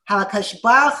 how HaKadosh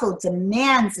Baruch Hu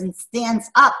demands and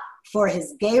stands up for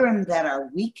his Gerim that are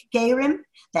weak Gerim,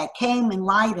 that came and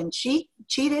lied and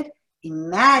cheated.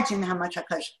 Imagine how much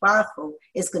HaKadosh Baruch Hu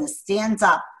is going to stand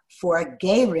up for a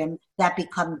Gerim that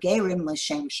become Gerim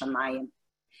l'shem Shamayim.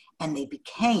 And they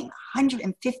became,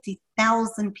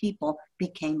 150,000 people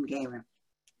became Gerim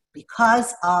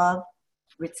because of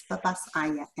Ritzpah Bas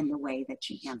Aya and the way that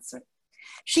she answered.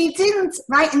 She didn't,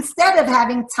 right, instead of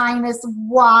having tinus,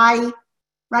 why,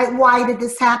 right, why did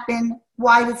this happen?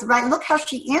 Why did, right, look how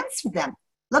she answered them.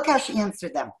 Look how she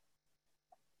answered them.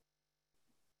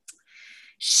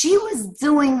 She was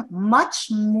doing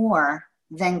much more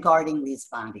than guarding these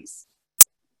bodies.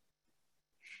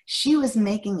 She was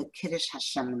making a Kiddush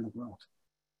Hashem in the world.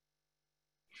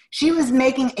 She was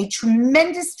making a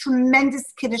tremendous,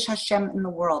 tremendous Kiddush Hashem in the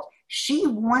world. She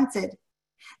wanted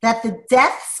that the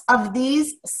deaths of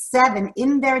these 7,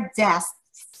 in their deaths,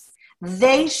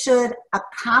 they should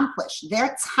accomplish,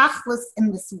 their tachlis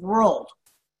in this world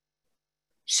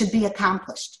should be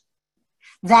accomplished.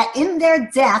 That in their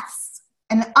deaths,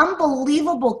 an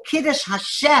unbelievable Kiddush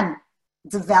Hashem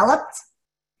developed,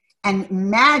 and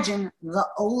imagine the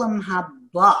Olam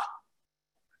Haba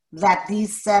that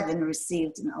these 7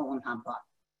 received in Olam Haba.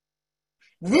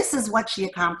 This is what she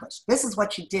accomplished. This is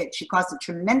what she did. She caused a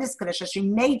tremendous Kiddush. She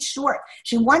made sure,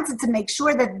 she wanted to make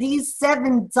sure that these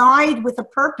 7 died with a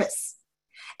purpose,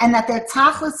 and that their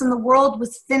tachlis in the world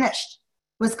was finished,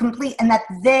 was complete, and that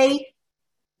they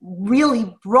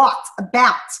really brought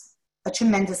about a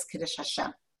tremendous Kiddush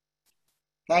Hashem.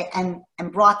 Okay, and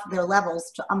brought their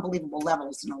levels to unbelievable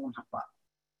levels in Olam Haba.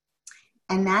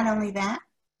 And not only that,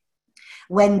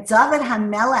 when David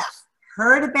HaMelech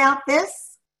heard about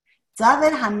this,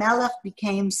 David HaMelech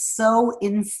became so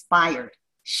inspired.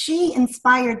 She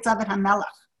inspired David HaMelech.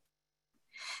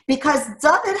 Because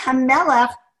David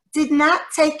HaMelech did not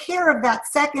take care of that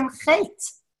second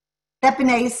chait that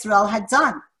Bnei Yisrael had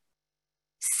done.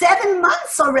 7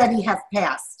 months already have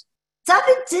passed.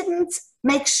 David didn't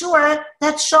make sure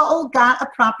that Shaul got a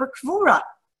proper kvura.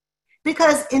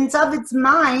 Because in David's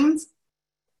mind,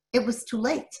 it was too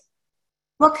late.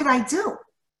 What can I do?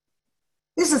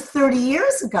 This is 30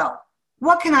 years ago.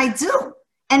 What can I do?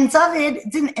 And David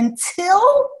didn't,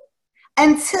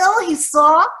 until he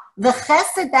saw the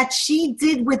chesed that she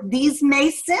did with these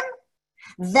mesim,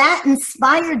 that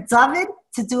inspired David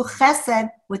to do chesed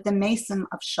with the mesim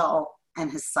of Shaul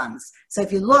and his sons. So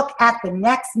if you look at the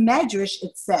next medrash,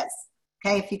 it says,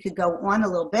 okay, if you could go on a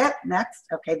little bit, next,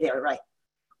 okay, there, right.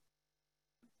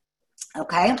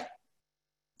 Okay,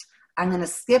 I'm going to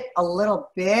skip a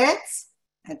little bit.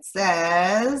 It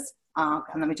says,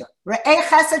 let me do it.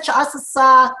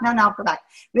 No, go back.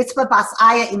 Ritzvah bas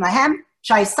Aya imahem,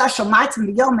 shayista shomartim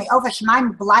b'yom me'ova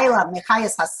shemaim b'layla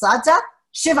mechayas hasada,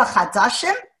 shiva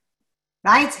chadashim.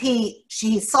 Right?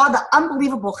 She saw the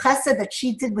unbelievable chesed that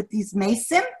she did with these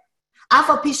mesim.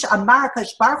 Afal pisha amar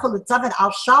kadosh baruch hu l'David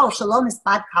al Shaul shalom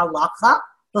nisbad k'halacha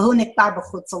v'hu nikbar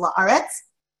b'chutz la'aretz.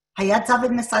 Hayat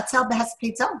David misatel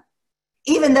b'hespedon.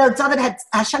 Even though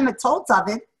Hashem had told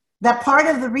David that part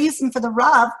of the reason for the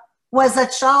Rav was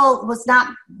that Shaul was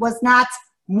not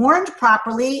mourned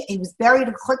properly. He was buried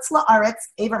in Chutz La'aretz,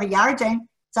 Ever HaYarden.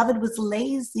 David was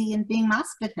lazy in being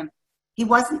masked him. He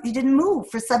didn't move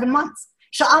for 7 months.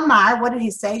 Sha'amar, what did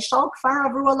he say? Shaul kfar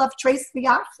avru alav trace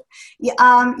v'yarchei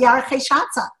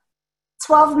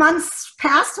 12 months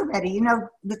passed already. You know,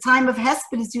 the time of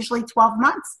Hesped is usually 12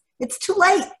 months. It's too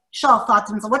late. Shaul thought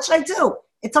to himself, what should I do?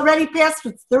 It's already passed.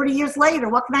 It's 30 years later.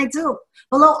 What can I do?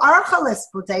 Below Archalis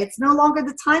Budei, it's no longer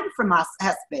the time for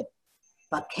Hesped.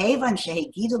 But Kevan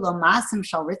Shehegidu lo Masim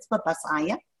Shal Ritzvah Bas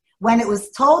Aya, when it was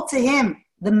told to him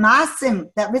the Masim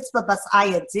that Ritzvah Bas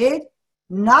Aya did,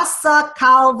 Nasa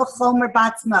Kal V'chomer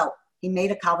Batzmo, he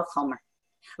made a Kal V'chomer.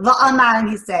 V'amar, and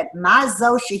he said,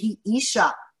 Mazo Shehi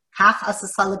Isha Kach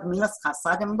Asasal Gmilas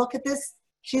Chasadim. Look at this.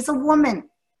 She's a woman.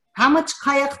 How much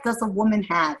kayach does a woman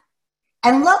have?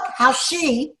 And look how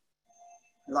I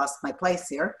lost my place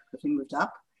here because we moved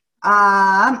up.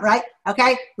 Right,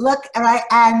 okay. Look, right,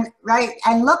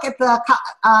 and look at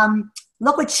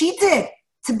look what she did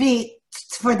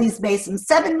for these masons.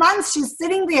 7 months she's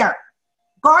sitting there,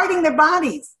 guarding their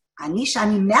bodies.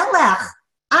 Anishani melech.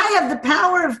 I have the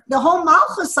power of the whole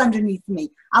malchus underneath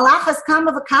me. Alachas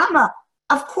kama v'kama.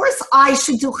 Of course, I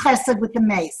should do chesed with the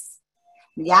mace.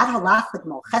 And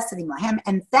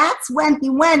that's when he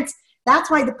went.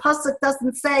 That's why the pasuk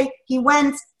doesn't say he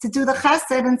went to do the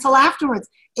chesed until afterwards.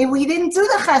 We didn't do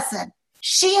the chesed.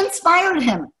 She inspired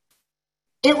him.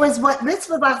 It was what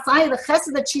Ritzvah Bas Aya, the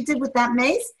chesed that she did with that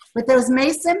mace, with those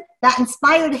mason, that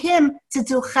inspired him to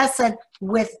do chesed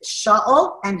with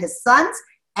Shaul and his sons.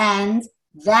 And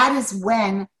that is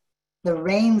when the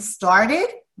rain started,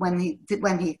 when he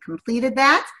completed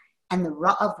that, and the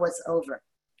Ra'av was over.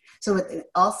 So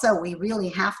also we really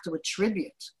have to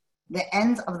attribute the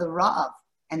end of the Ra'av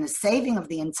and the saving of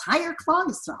the entire Klal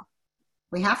Yisrael.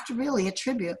 We have to really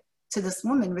attribute to this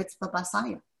woman, Ritzvah Bas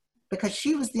Aya, because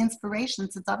she was the inspiration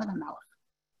to David HaMelech.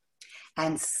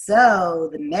 And so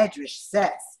the Medrash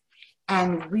says,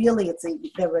 and really the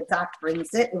Radak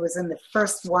brings it. It was in the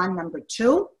first one, number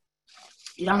 2.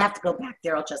 You don't have to go back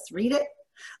there. I'll just read it.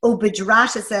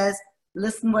 Ubidrasha says,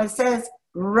 listen what it says,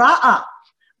 Ra'a.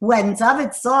 When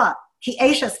David saw Ki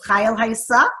Eshes Chayil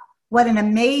Haysa, what an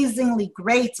amazingly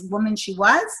great woman she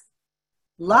was,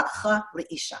 Lakcha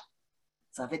Leisha.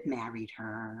 David married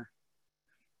her.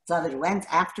 David went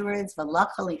afterwards,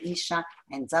 V'lakcha Leisha,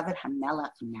 and David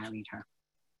HaMelech married her.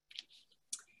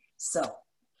 So,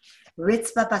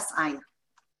 Ritzvah Bas Aya.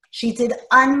 She did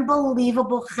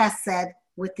unbelievable chesed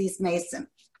with these mason.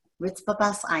 Ritzvah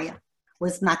Bas Aya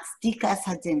was Matzdika as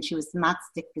Hadin. She was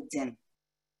Matzdik B'din.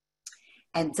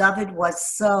 And David was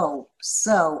so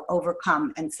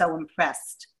overcome and so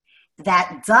impressed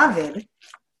that David,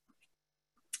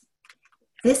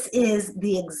 this is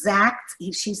the exact,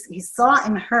 he saw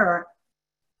in her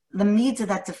the midah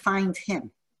that defined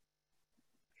him.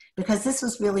 Because this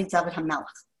was really David HaMelech.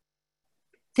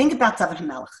 Think about David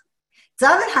HaMelech.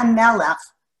 David HaMelech,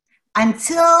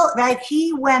 until, right,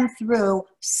 he went through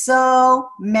so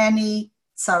many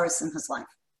tsaros in his life.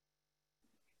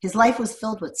 His life was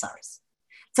filled with tsaros.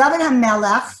 David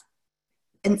HaMelech,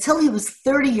 until he was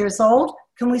 30 years old,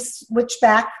 can we switch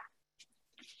back?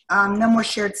 No more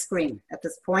shared screen at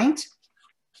this point.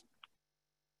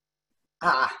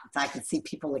 I can see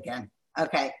people again.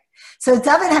 Okay. So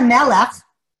David HaMelech,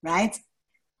 right?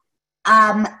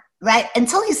 Right,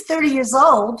 until he's 30 years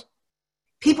old,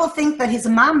 people think that he's a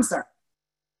mamzer.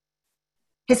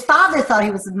 His father thought he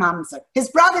was a mamzer. His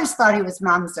brothers thought he was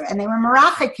mamzer, and they were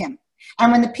merachik him.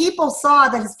 And when the people saw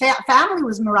that his family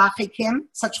was merachik him,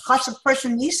 such chashuv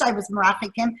person Yishai was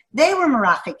merachik him, they were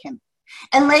merachik him.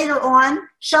 And later on,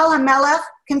 Shaul HaMelech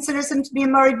considers him to be a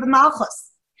Morid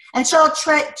b'Malchus. And Shaul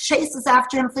chases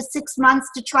after him for 6 months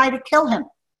to try to kill him.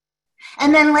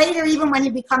 And then later, even when he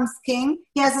becomes king,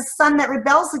 he has a son that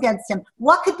rebels against him.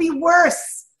 What could be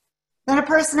worse than a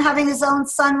person having his own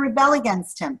son rebel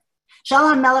against him?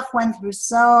 Shaul HaMelech went through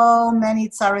so many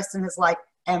tzaros in his life.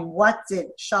 And what did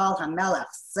Shaul HaMelech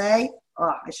say?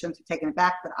 Oh, I shouldn't have taken it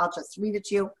back, but I'll just read it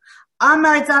to you.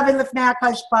 Amar David lifnei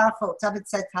HaKadosh Baruch Hu. David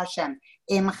said to Hashem,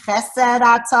 Im chesed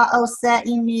ata oseh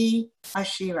imi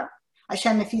ashira.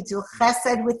 Hashem, if you do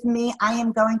chesed with me, I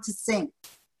am going to sing.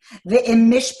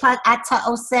 Ve'im mishpat ata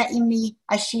oseh imi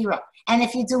ashira. And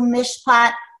if you do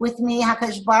mishpat with me,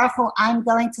 HaKadosh Baruch Hu, I'm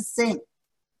going to sing.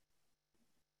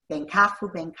 Ben kach hu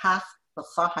ben kach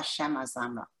v'cha Hashem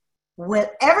azamra.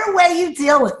 Whatever way you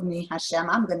deal with me, Hashem,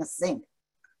 I'm going to sing.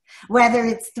 Whether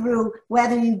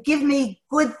you give me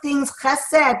good things,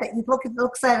 chesed, that you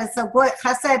looks at it so good,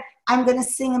 chesed, I'm going to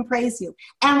sing and praise you.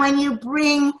 And when you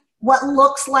bring what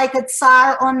looks like a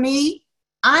tsar on me,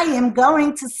 I am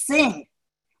going to sing.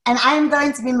 And I am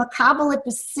going to be makabel it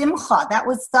b'simcha. That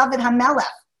was David HaMelech,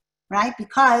 right?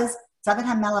 Because David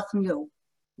HaMelech knew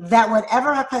that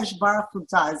whatever HaKadosh Baruch Hu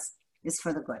does is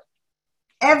for the good.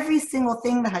 Every single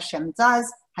thing that Hashem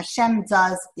does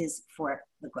is for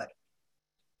the good.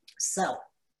 So,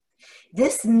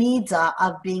 this midah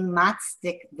of being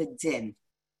matzdik the din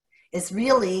is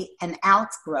really an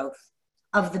outgrowth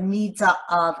of the midah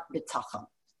of bitachon.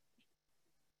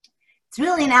 It's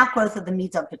really an outgrowth of the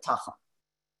midah of bitachon.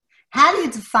 How do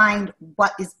you define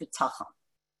what is bitachon?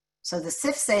 So the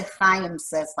Sifsei Chaim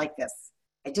says like this.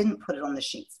 I didn't put it on the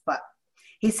sheets, but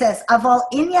he says, Aval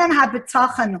inyan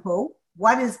ha-bitachon hu,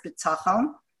 what is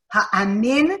bitachon?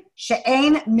 Ha'amin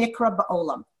she'ein mikra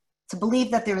ba'olam. To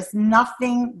believe that there is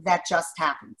nothing that just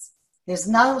happens. There's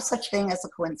no such thing as a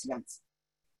coincidence.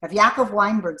 Rav Yaakov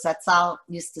Weinberg Zatzal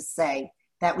used to say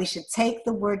that we should take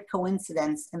the word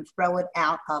coincidence and throw it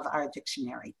out of our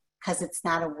dictionary because it's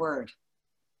not a word.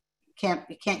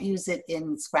 You can't use it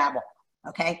in Scrabble,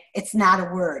 okay? It's not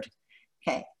a word,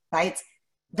 okay, right?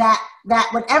 That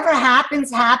whatever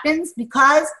happens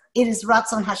because it is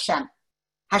Ratzon Hashem.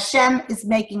 Hashem is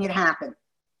making it happen.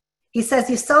 He says,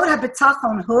 Yisod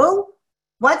ha-bitachon hu?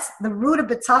 What's the root of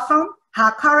bitachon?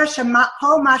 Ha-akara shema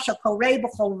kol ma shekoreh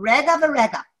b'chol rega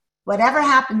v'rega. Whatever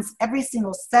happens every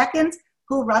single second,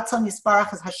 hu ratzon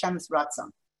yisbarach is Hashem's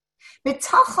ratzon.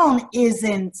 Bitachon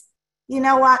isn't, you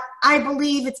know what, I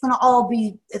believe it's going to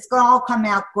all come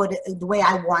out good the way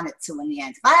I want it to in the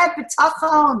end. If I have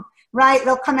bitachon, right,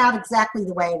 it'll come out exactly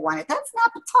the way I want it. That's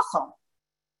not bitachon.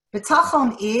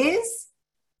 Bitachon is,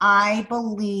 I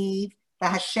believe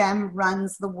that Hashem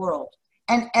runs the world.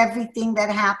 And everything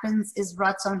that happens is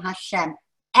Ratzon Hashem.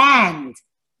 And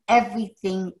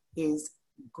everything is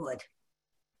good.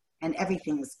 And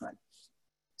everything is good.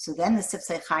 So then the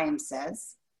Sifsei Chaim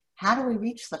says, how do we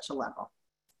reach such a level?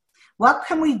 What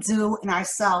can we do in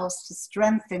ourselves to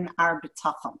strengthen our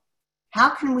bitachon? How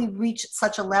can we reach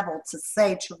such a level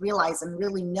to realize and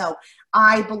really know,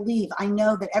 I believe, I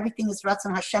know that everything is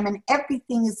Ratzon Hashem and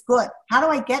everything is good. How do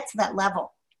I get to that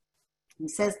level? He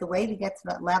says the way to get to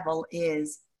that level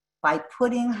is by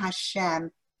putting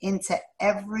Hashem into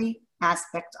every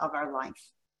aspect of our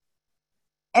life.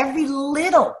 Every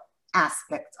little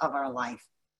aspect of our life,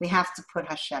 we have to put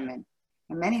Hashem in.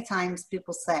 And many times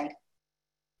people say,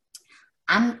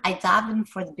 I daven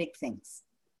for the big things.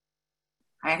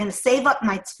 I'm going to save up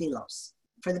my tefillos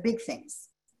for the big things.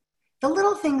 The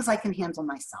little things I can handle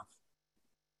myself.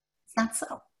 It's not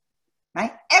so,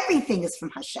 right? Everything is from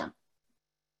Hashem.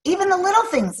 Even the little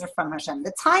things are from Hashem.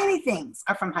 The tiny things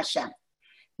are from Hashem.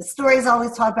 The stories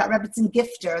always talk about Rebbetzin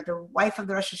Gifter, the wife of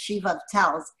the Rosh Hashiva,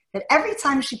 tells that every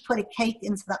time she put a cake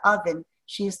into the oven,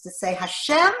 she used to say,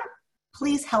 Hashem,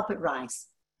 please help it rise.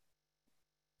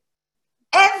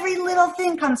 Every little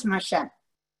thing comes from Hashem.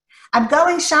 I'm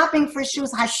going shopping for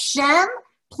shoes. Hashem,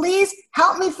 please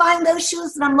help me find those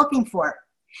shoes that I'm looking for.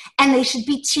 And they should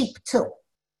be cheap too,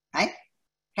 right?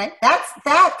 Okay,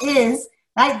 that is,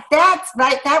 right? That's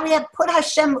right. That we have put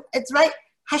Hashem, it's right.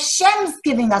 Hashem's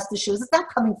giving us the shoes. It's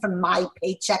not coming from my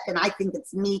paycheck and I think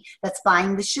it's me that's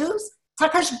buying the shoes.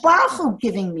 It's HaKadosh Baruch Hu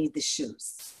giving me the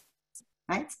shoes,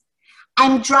 right?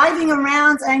 I'm driving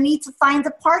around and I need to find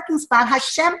a parking spot.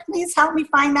 Hashem, please help me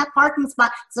find that parking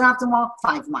spot so I don't have to walk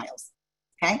 5 miles.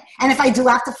 okay? And if I do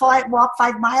have to walk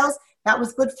 5 miles, that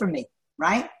was good for me,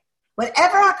 right?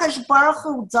 Whatever HaKadosh Baruch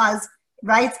Hu does,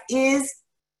 right, is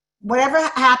whatever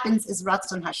happens is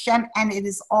Ratzon Hashem, and it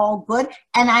is all good.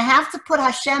 And I have to put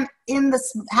Hashem in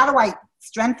this. How do I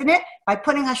strengthen it? By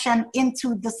putting Hashem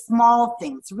into the small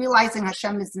things, realizing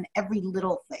Hashem is in every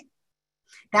little thing.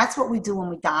 That's what we do when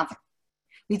we daven.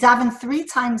 We daven 3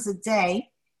 times a day,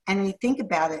 and when you think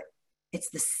about it, it's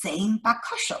the same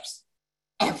bakashos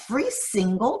every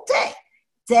single day.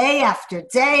 Day after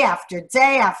day after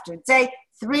day after day,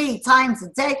 3 times a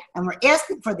day, and we're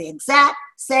asking for the exact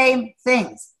same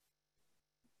things.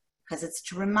 Because it's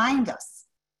to remind us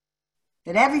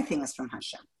that everything is from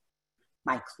Hashem.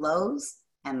 My clothes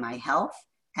and my health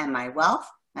and my wealth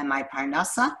and my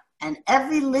parnasa and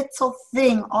every little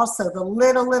thing, also the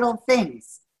little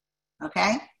things.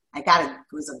 Okay? It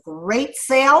was a great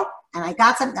sale, and I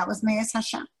got something that was Me'ez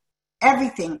Hashem.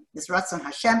 Everything is Ratzon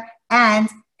Hashem, and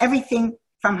everything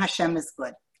from Hashem is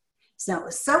good. So it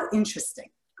was so interesting.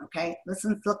 Okay? Let's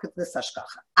look at this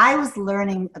hashgacha. I was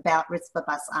learning about Ritzvah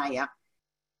Bas Aya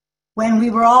when we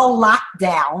were all locked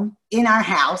down in our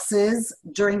houses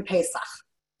during Pesach,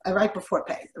 right before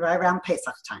Pesach, right around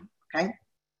Pesach time, okay?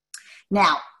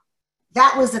 Now,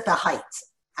 that was at the height.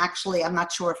 Actually, I'm not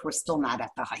sure if we're still not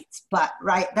at the height, but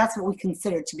right, that's what we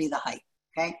consider to be the height,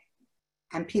 okay?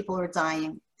 And people are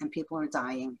dying, and people are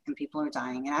dying, and people are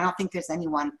dying. And I don't think there's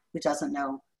anyone who doesn't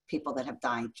know people that have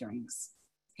died during this,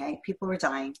 okay? People are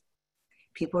dying.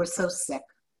 People are so sick.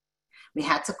 We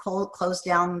had to close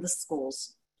down the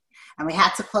schools. And we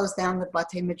had to close down the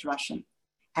Batei Midrashim.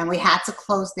 And we had to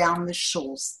close down the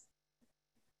shuls.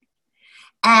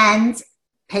 And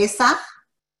Pesach,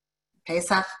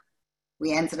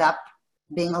 we ended up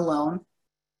being alone.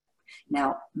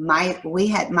 Now,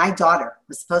 my daughter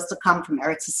was supposed to come from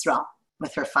Eretz Yisrael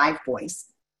with her 5 boys.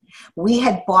 We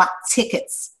had bought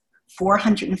tickets,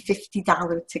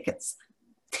 $450 tickets,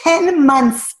 10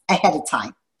 months ahead of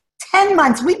time. 10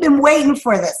 months. We've been waiting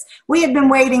for this. We had been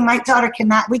waiting. My daughter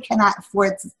we cannot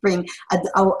afford to bring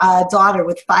a daughter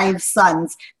with 5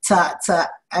 sons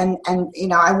and you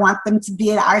know, I want them to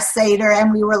be at our Seder,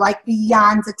 and we were like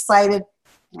beyond excited.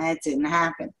 And it didn't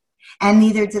happen. And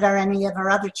neither did any of our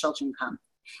other children come.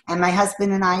 And my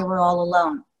husband and I were all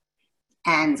alone.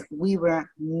 And we were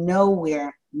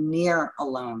nowhere near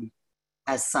alone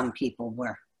as some people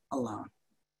were alone.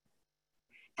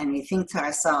 And we think to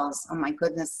ourselves, oh my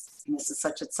goodness, this is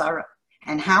such a tzara.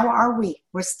 And how are we?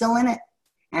 We're still in it.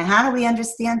 And how do we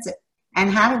understand it? And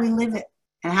how do we live it?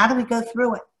 And how do we go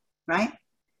through it? Right?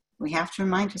 We have to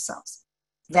remind ourselves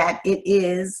that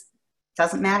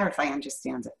doesn't matter if I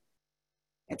understand it.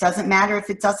 It doesn't matter if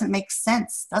it doesn't make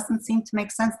sense. Doesn't seem to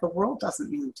make sense. The world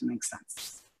doesn't seem to make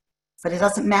sense. But it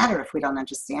doesn't matter if we don't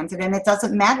understand it. And it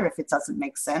doesn't matter if it doesn't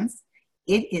make sense.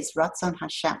 It is Ratzon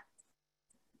Hashem.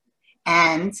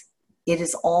 And it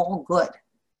is all good.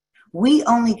 We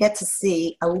only get to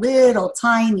see a little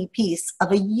tiny piece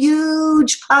of a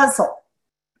huge puzzle.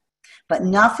 But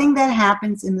nothing that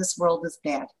happens in this world is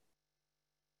bad.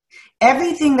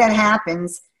 Everything that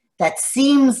happens that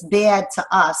seems bad to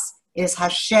us is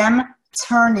Hashem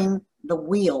turning the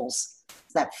wheels,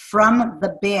 that from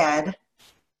the bad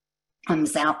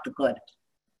comes out the good.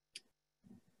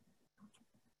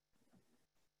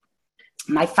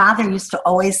 My father used to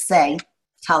always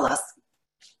tell us,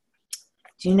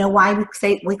 do you know why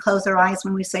we close our eyes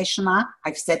when we say Shema?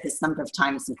 I've said this a number of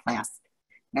times in class.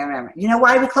 Remember, you know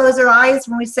why we close our eyes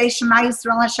when we say Shema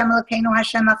Yisrael Hashem Elokeinu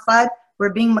Hashem Echad?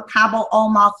 We're being makabel all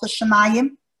malchus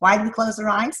shemayim. Why do we close our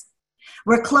eyes?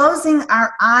 We're closing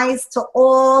our eyes to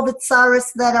all the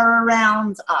tzaras that are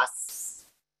around us.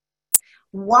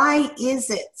 Why is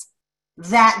it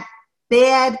that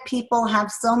bad people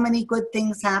have so many good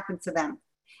things happen to them,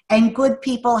 and good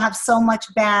people have so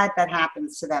much bad that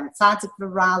happens to them? Tzaddik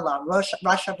v'rala,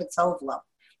 Rasha v'tovlo.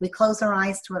 We close our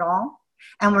eyes to it all,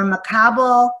 and we're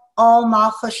makabel all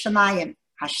malchus shemayim.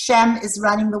 Hashem is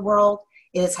running the world.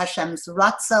 It is Hashem's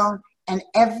ratzon, and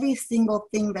every single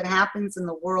thing that happens in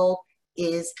the world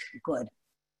is good.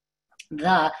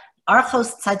 The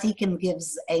Archos Tzadikim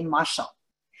gives a mashal.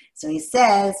 So he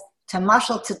says to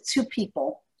mashal to 2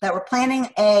 people that were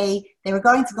they were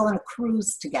going to go on a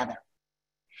cruise together.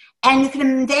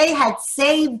 And they had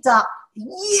saved up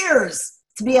years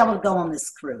to be able to go on this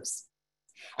cruise.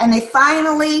 And they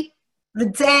finally, the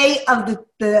day of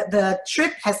the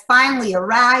trip has finally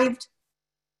arrived.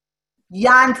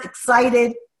 Jan's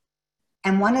excited.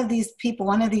 And one of these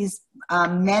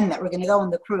men that were going to go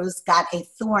on the cruise got a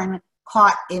thorn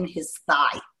caught in his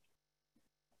thigh.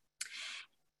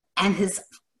 And his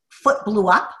foot blew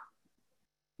up,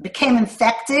 became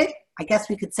infected. I guess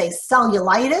we could say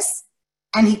cellulitis,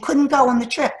 and he couldn't go on the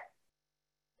trip.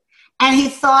 And he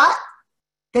thought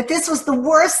that this was the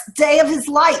worst day of his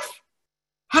life.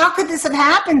 How could this have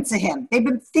happened to him? They've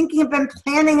been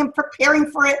planning and preparing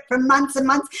for it for months and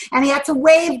months, and he had to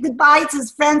wave goodbye to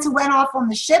his friends who went off on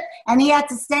the ship, and he had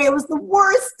to say it was the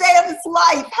worst day of his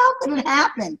life. How could it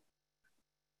happen?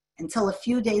 Until a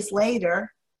few days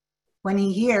later, when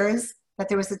he hears that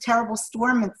there was a terrible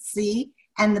storm at sea,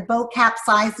 and the boat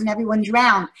capsized and everyone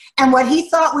drowned. And what he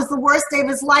thought was the worst day of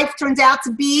his life turned out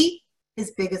to be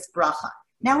his biggest bracha.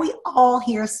 Now we all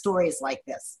hear stories like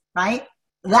this, right?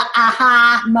 The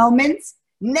aha moments.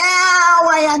 Now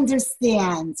I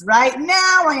understand, right?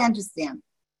 Now I understand.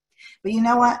 But you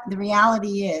know what? The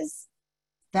reality is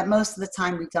that most of the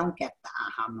time we don't get the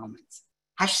aha moments.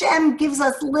 Hashem gives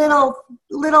us little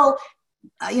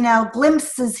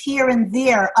glimpses here and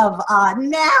there of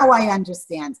now I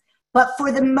understand. But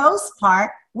for the most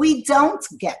part, we don't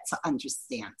get to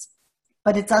understand.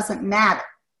 But it doesn't matter.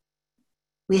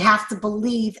 We have to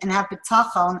believe and have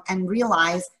bitachon and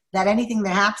realize that anything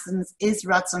that happens is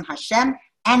Ratzon Hashem,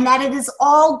 and that it is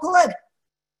all good.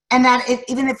 And that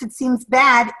even if it seems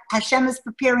bad, Hashem is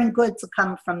preparing good to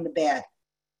come from the bad.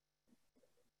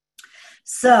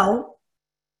 So,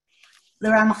 the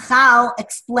Ramchal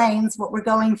explains what we're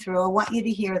going through. I want you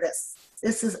to hear this.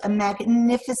 This is a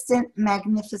magnificent,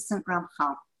 magnificent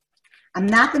Ramchal. I'm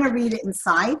not going to read it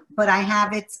inside, but I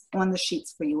have it on the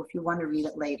sheets for you if you want to read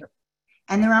it later.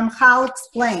 And the Ramchal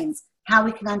explains how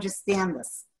we can understand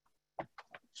this.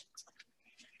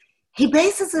 He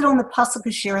bases it on the Pasuk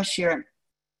of Shir Hashirim.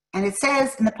 And it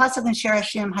says in the Pasuk in Shir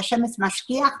Hashirim, Hashem is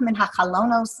mashkiach min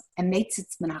hachalonos and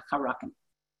meitzitz min hacharakim.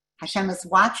 Hashem is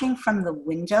watching from the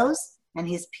windows and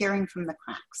he's peering from the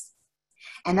cracks.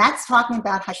 And that's talking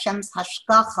about Hashem's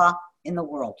hashgacha in the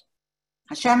world.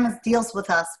 Hashem deals with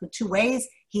us with two ways.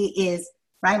 He is,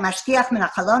 right, mashkiach min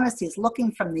hachalonos, he's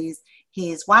looking from these,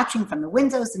 he is watching from the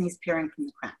windows and he's peering from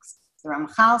the cracks. The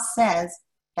Ramchal says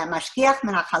that mashkiach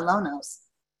min hachalonos,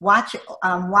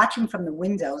 watching from the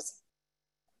windows,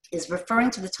 is referring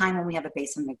to the time when we have a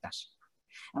Beis HaMikdash.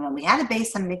 And when we had a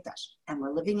Beis HaMikdash, and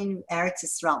we're living in Eretz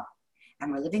Yisrael,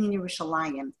 and we're living in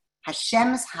Yerushalayim,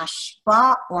 Hashem's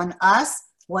hashpah on us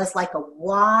was like a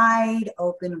wide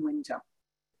open window.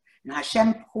 And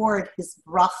Hashem poured his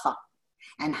bracha,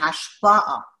 and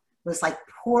hashpah was like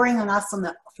pouring on us from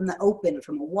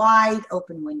a wide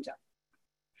open window.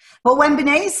 But when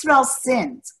Bnei Yisrael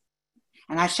sinned,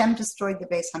 and Hashem destroyed the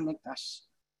Beis HaMikdash,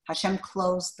 Hashem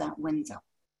closed that window.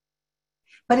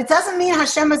 But it doesn't mean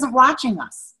Hashem isn't watching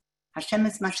us. Hashem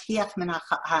is mashkiach min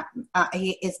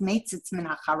he is meitzitz min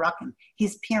hacharakim.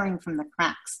 He's peering from the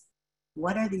cracks.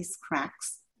 What are these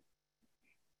cracks?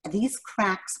 These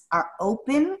cracks are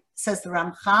open, says the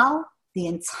Ramchal, the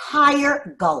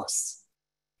entire Golus,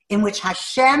 in which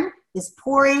Hashem is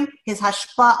pouring his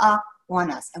hashpa'ah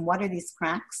on us. And what are these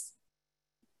cracks?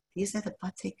 These are the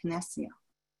Batei Knesset.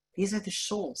 These are the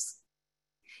shuls.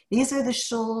 These are the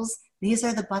shuls. These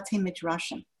are the Batei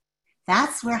Midrashim.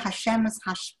 That's where Hashem's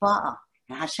hashpa'ah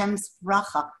and Hashem's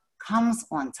bracha comes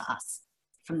onto us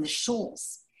from the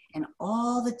shuls and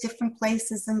all the different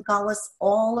places in Galus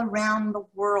all around the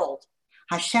world.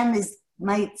 Hashem is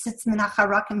tzitz min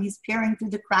hacharakim. He's peering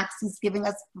through the cracks. He's giving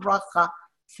us bracha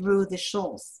through the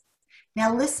shuls.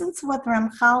 Now listen to what the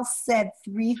Ramchal said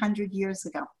 300 years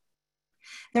ago.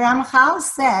 The Ramchal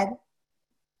said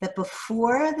that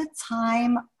before the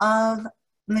time of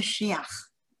Mashiach,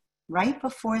 right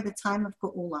before the time of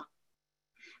Geula,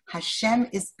 Hashem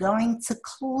is going to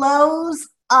close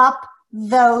up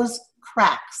those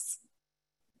cracks.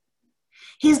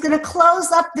 He's going to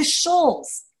close up the shuls.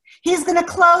 He's going to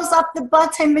close up the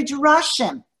Batei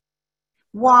Midrashim.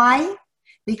 Why?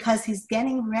 Because he's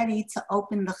getting ready to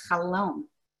open the Chalom.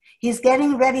 He's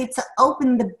getting ready to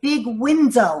open the big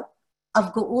window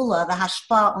of Geula, the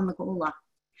hashpah on the Geula.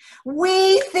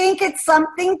 We think it's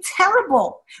something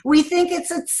terrible. We think it's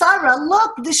a tzara.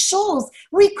 Look, the shuls.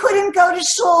 We couldn't go to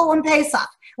shul on Pesach.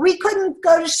 We couldn't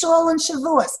go to shul on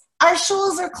Shavuos. Our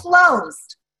shuls are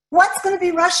closed. What's going to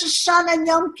be Rosh Hashanah and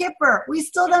Yom Kippur? We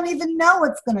still don't even know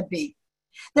what's going to be.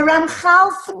 The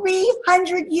Ramchal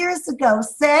 300 years ago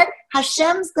said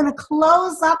Hashem's going to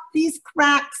close up these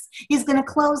cracks. He's going to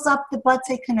close up the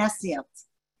Batei Knesset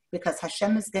because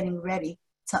Hashem is getting ready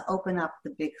to open up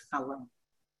the big Chalom.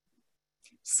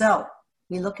 So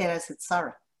we look at it as a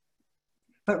tzara.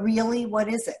 But really, what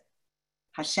is it?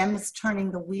 Hashem is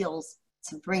turning the wheels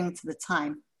to bring to the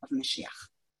time of Mashiach,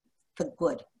 the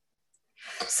good.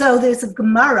 So there's a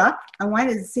Gemara. I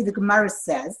wanted to see the Gemara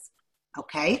says,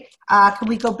 okay, can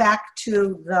we go back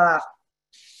to the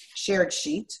shared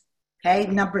sheet? Okay,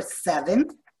 number 7.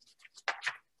 Can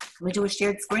we do a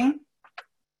shared screen?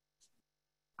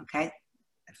 Okay.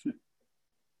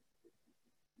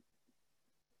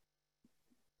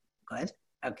 Good.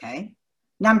 Okay.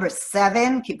 Number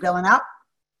 7, keep going up.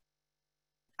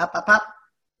 Up, up, up.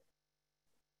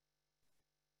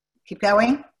 Keep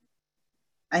going.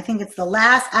 I think it's the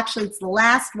last, actually it's the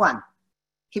last one.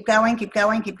 Keep going, keep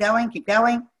going, keep going, keep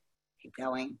going, keep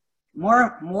going.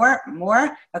 More, more,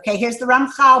 more. Okay, here's the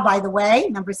Ramchal, by the way,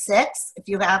 number 6. If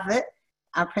you have it,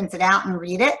 I'll print it out and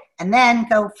read it. And then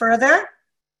go further.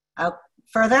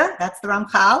 Further, that's the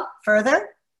Ramchal. Further.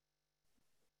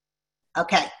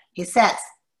 Okay, he says,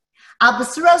 Al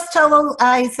Basuros Tolo,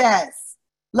 he says,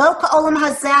 Lo ka'olam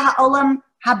hazeh ha'olam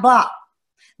haba.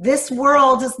 This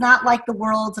world is not like the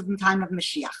world of the time of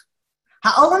Mashiach.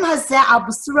 Ha'olam hazeh al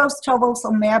basuros tovos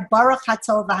omer baruch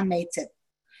hatov ha'metiv.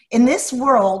 In this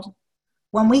world,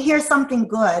 when we hear something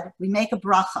good, we make a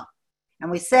bracha.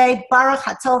 And we say, Baruch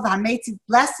hatov ha'metiv,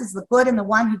 blessed is the good and the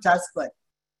one who does good.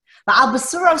 Al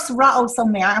basuros ra'os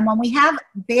omer, and when we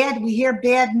hear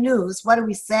bad news, what do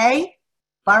we say?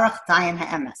 Baruch dayan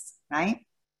ha'emes, right?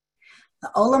 The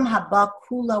olam haba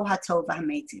kulo hatov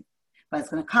ha'metiv. But it's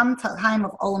going to come to the time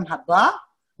of Olam Haba.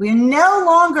 We're no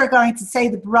longer going to say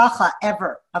the bracha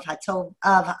ever of Hatov,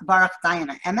 of Baruch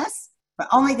Dayan HaEmes. We're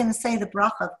only going to say the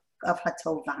bracha of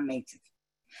Hatov HaMeitiv.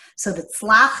 So the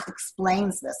Tzlach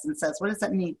explains this and says, what does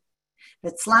that mean?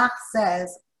 The Tzlach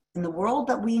says, in the world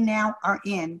that we now are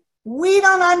in, we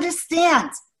don't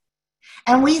understand.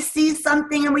 And we see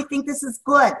something and we think this is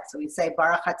good. So we say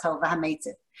Baruch Hatov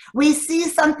HaMeitiv. We see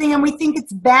something and we think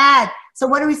it's bad. So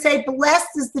what do we say? Blessed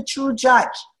is the true judge.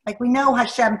 Like we know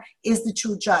Hashem is the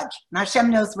true judge. And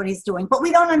Hashem knows what he's doing, but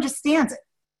we don't understand it.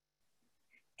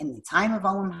 In the time of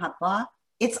Olam Haba,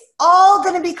 it's all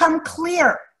going to become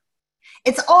clear.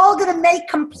 It's all going to make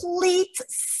complete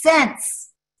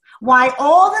sense. Why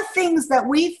all the things that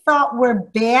we thought were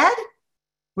bad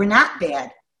were not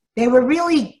bad. They were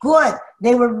really good.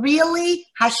 They were really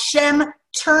Hashem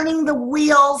turning the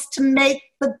wheels to make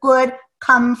the good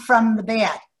come from the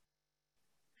bad.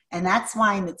 And that's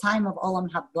why in the time of Olam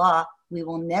Haba, we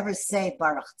will never say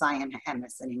Baruch Dayan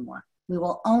HaEmes anymore. We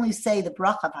will only say the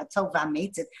bracha of Hatov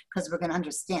HaMeitiv because we're going to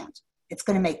understand. It's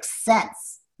going to make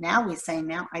sense. Now we say,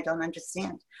 now I don't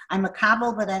understand. I'm a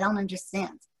Kabul, but I don't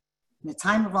understand. In the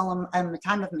time of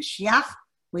Mashiach,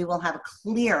 we will have a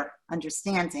clear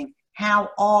understanding how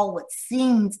all what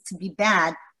seemed to be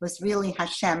bad was really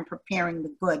Hashem preparing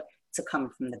the good to come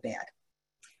from the bad.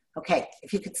 Okay,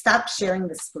 if you could stop sharing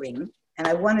the screen. And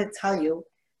I want to tell you,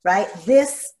 right,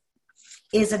 this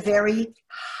is a very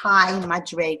high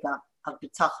madrega of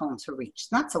bitachon to reach.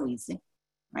 It's not so easy,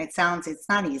 right? It's not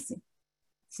easy.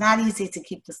 It's not easy to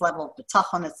keep this level of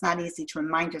bitachon. It's not easy to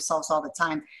remind yourselves all the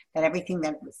time that everything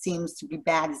that seems to be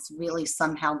bad is really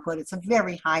somehow good. It's a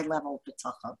very high level of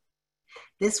bitachon.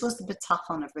 This was the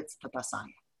bitachon of Ritzpah Basaya.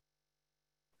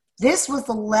 This was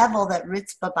the level that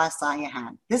Ritzpah Basaya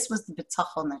had. This was the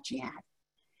bitachon that she had.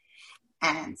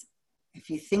 And if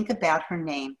you think about her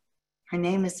name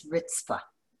is Ritzpah.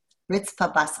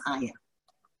 Ritzpah Basaya.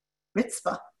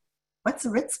 Ritzpah. What's a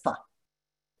Ritzpah?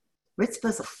 Ritzpah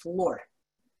is a floor,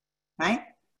 right?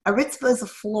 A Ritzpah is a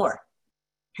floor.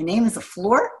 Her name is a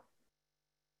floor,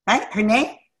 right? Her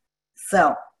name?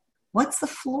 So, what's the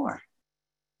floor?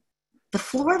 The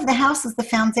floor of the house is the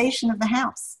foundation of the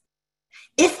house.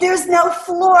 If there's no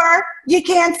floor, you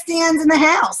can't stand in the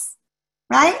house,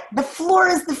 right? The floor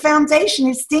is the foundation.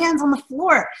 It stands on the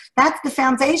floor. That's the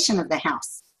foundation of the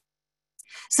house.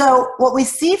 So what we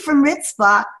see from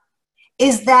Ritzpah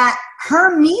is that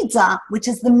her midah, which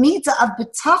is the midah of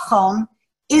bitachon,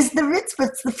 is the Ritzpah.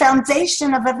 It's the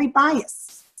foundation of every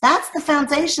bias. That's the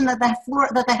foundation of the floor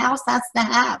that the house has to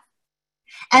have.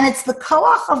 And it's the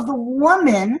koach of the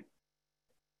woman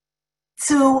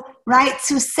to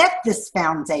set this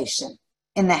foundation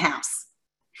in the house.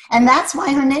 And that's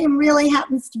why her name really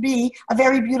happens to be a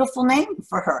very beautiful name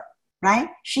for her, right?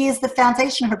 She is the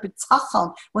foundation. Her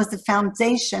bitachon was the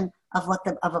foundation of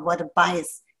what a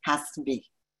bias has to be.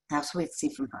 That's what we see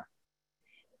from her.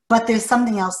 But there's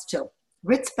something else too.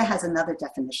 Ritzpah has another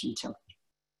definition too.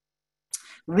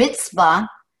 Ritzpah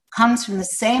comes from the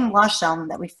same lashon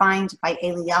that we find by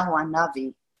Eliyahu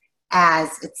Hanavi, as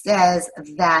it says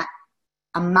that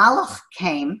a malach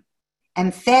came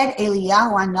and fed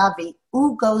Eliyahu Hanavi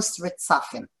ugos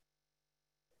ritzafim.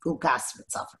 Ugas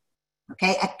ritzafim.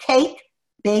 Okay, a cake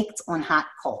baked on hot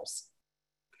coals.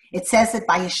 It says it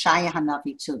by Yeshaya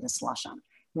Hanavi too, this lashon.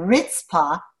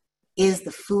 Ritzpah is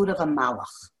the food of a malach.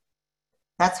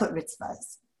 That's what Ritzpah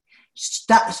is.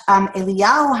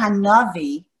 Eliyahu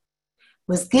Hanavi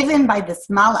was given by this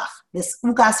malach, this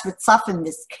ugas ritzafim,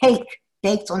 this cake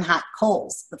baked on hot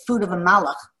coals, the food of a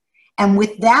malach. And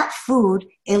with that food,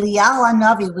 Eliyahu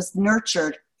Hanavi was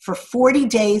nurtured for 40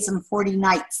 days and 40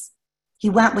 nights. He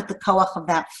went with the koach of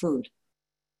that food.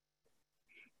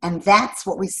 And that's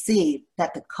what we see,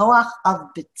 that the koach of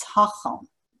bitachon,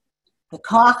 the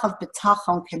koach of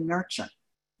bitachon can nurture,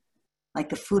 like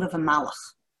the food of a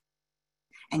malach,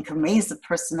 and can raise the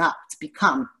person up to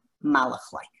become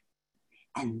malach-like.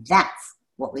 And that's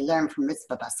what we learn from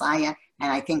Ritzvah Basaya.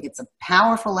 And I think it's a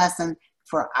powerful lesson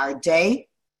for our day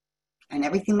and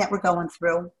everything that we're going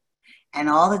through. And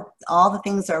all the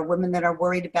things our women that are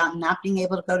worried about not being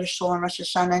able to go to Shul and Rosh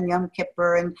Hashanah and Yom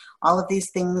Kippur and all of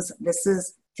these things. This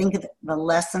is, think of the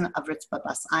lesson of Ritzvah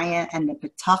Basaya and the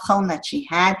bitachon that she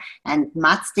had, and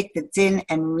matzdik the din,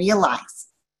 and realize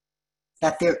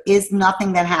that there is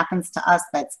nothing that happens to us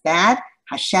that's bad.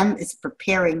 Hashem is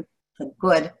preparing the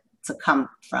good to come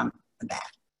from the bad.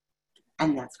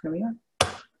 And that's where we are.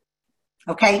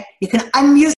 Okay? You can unmute.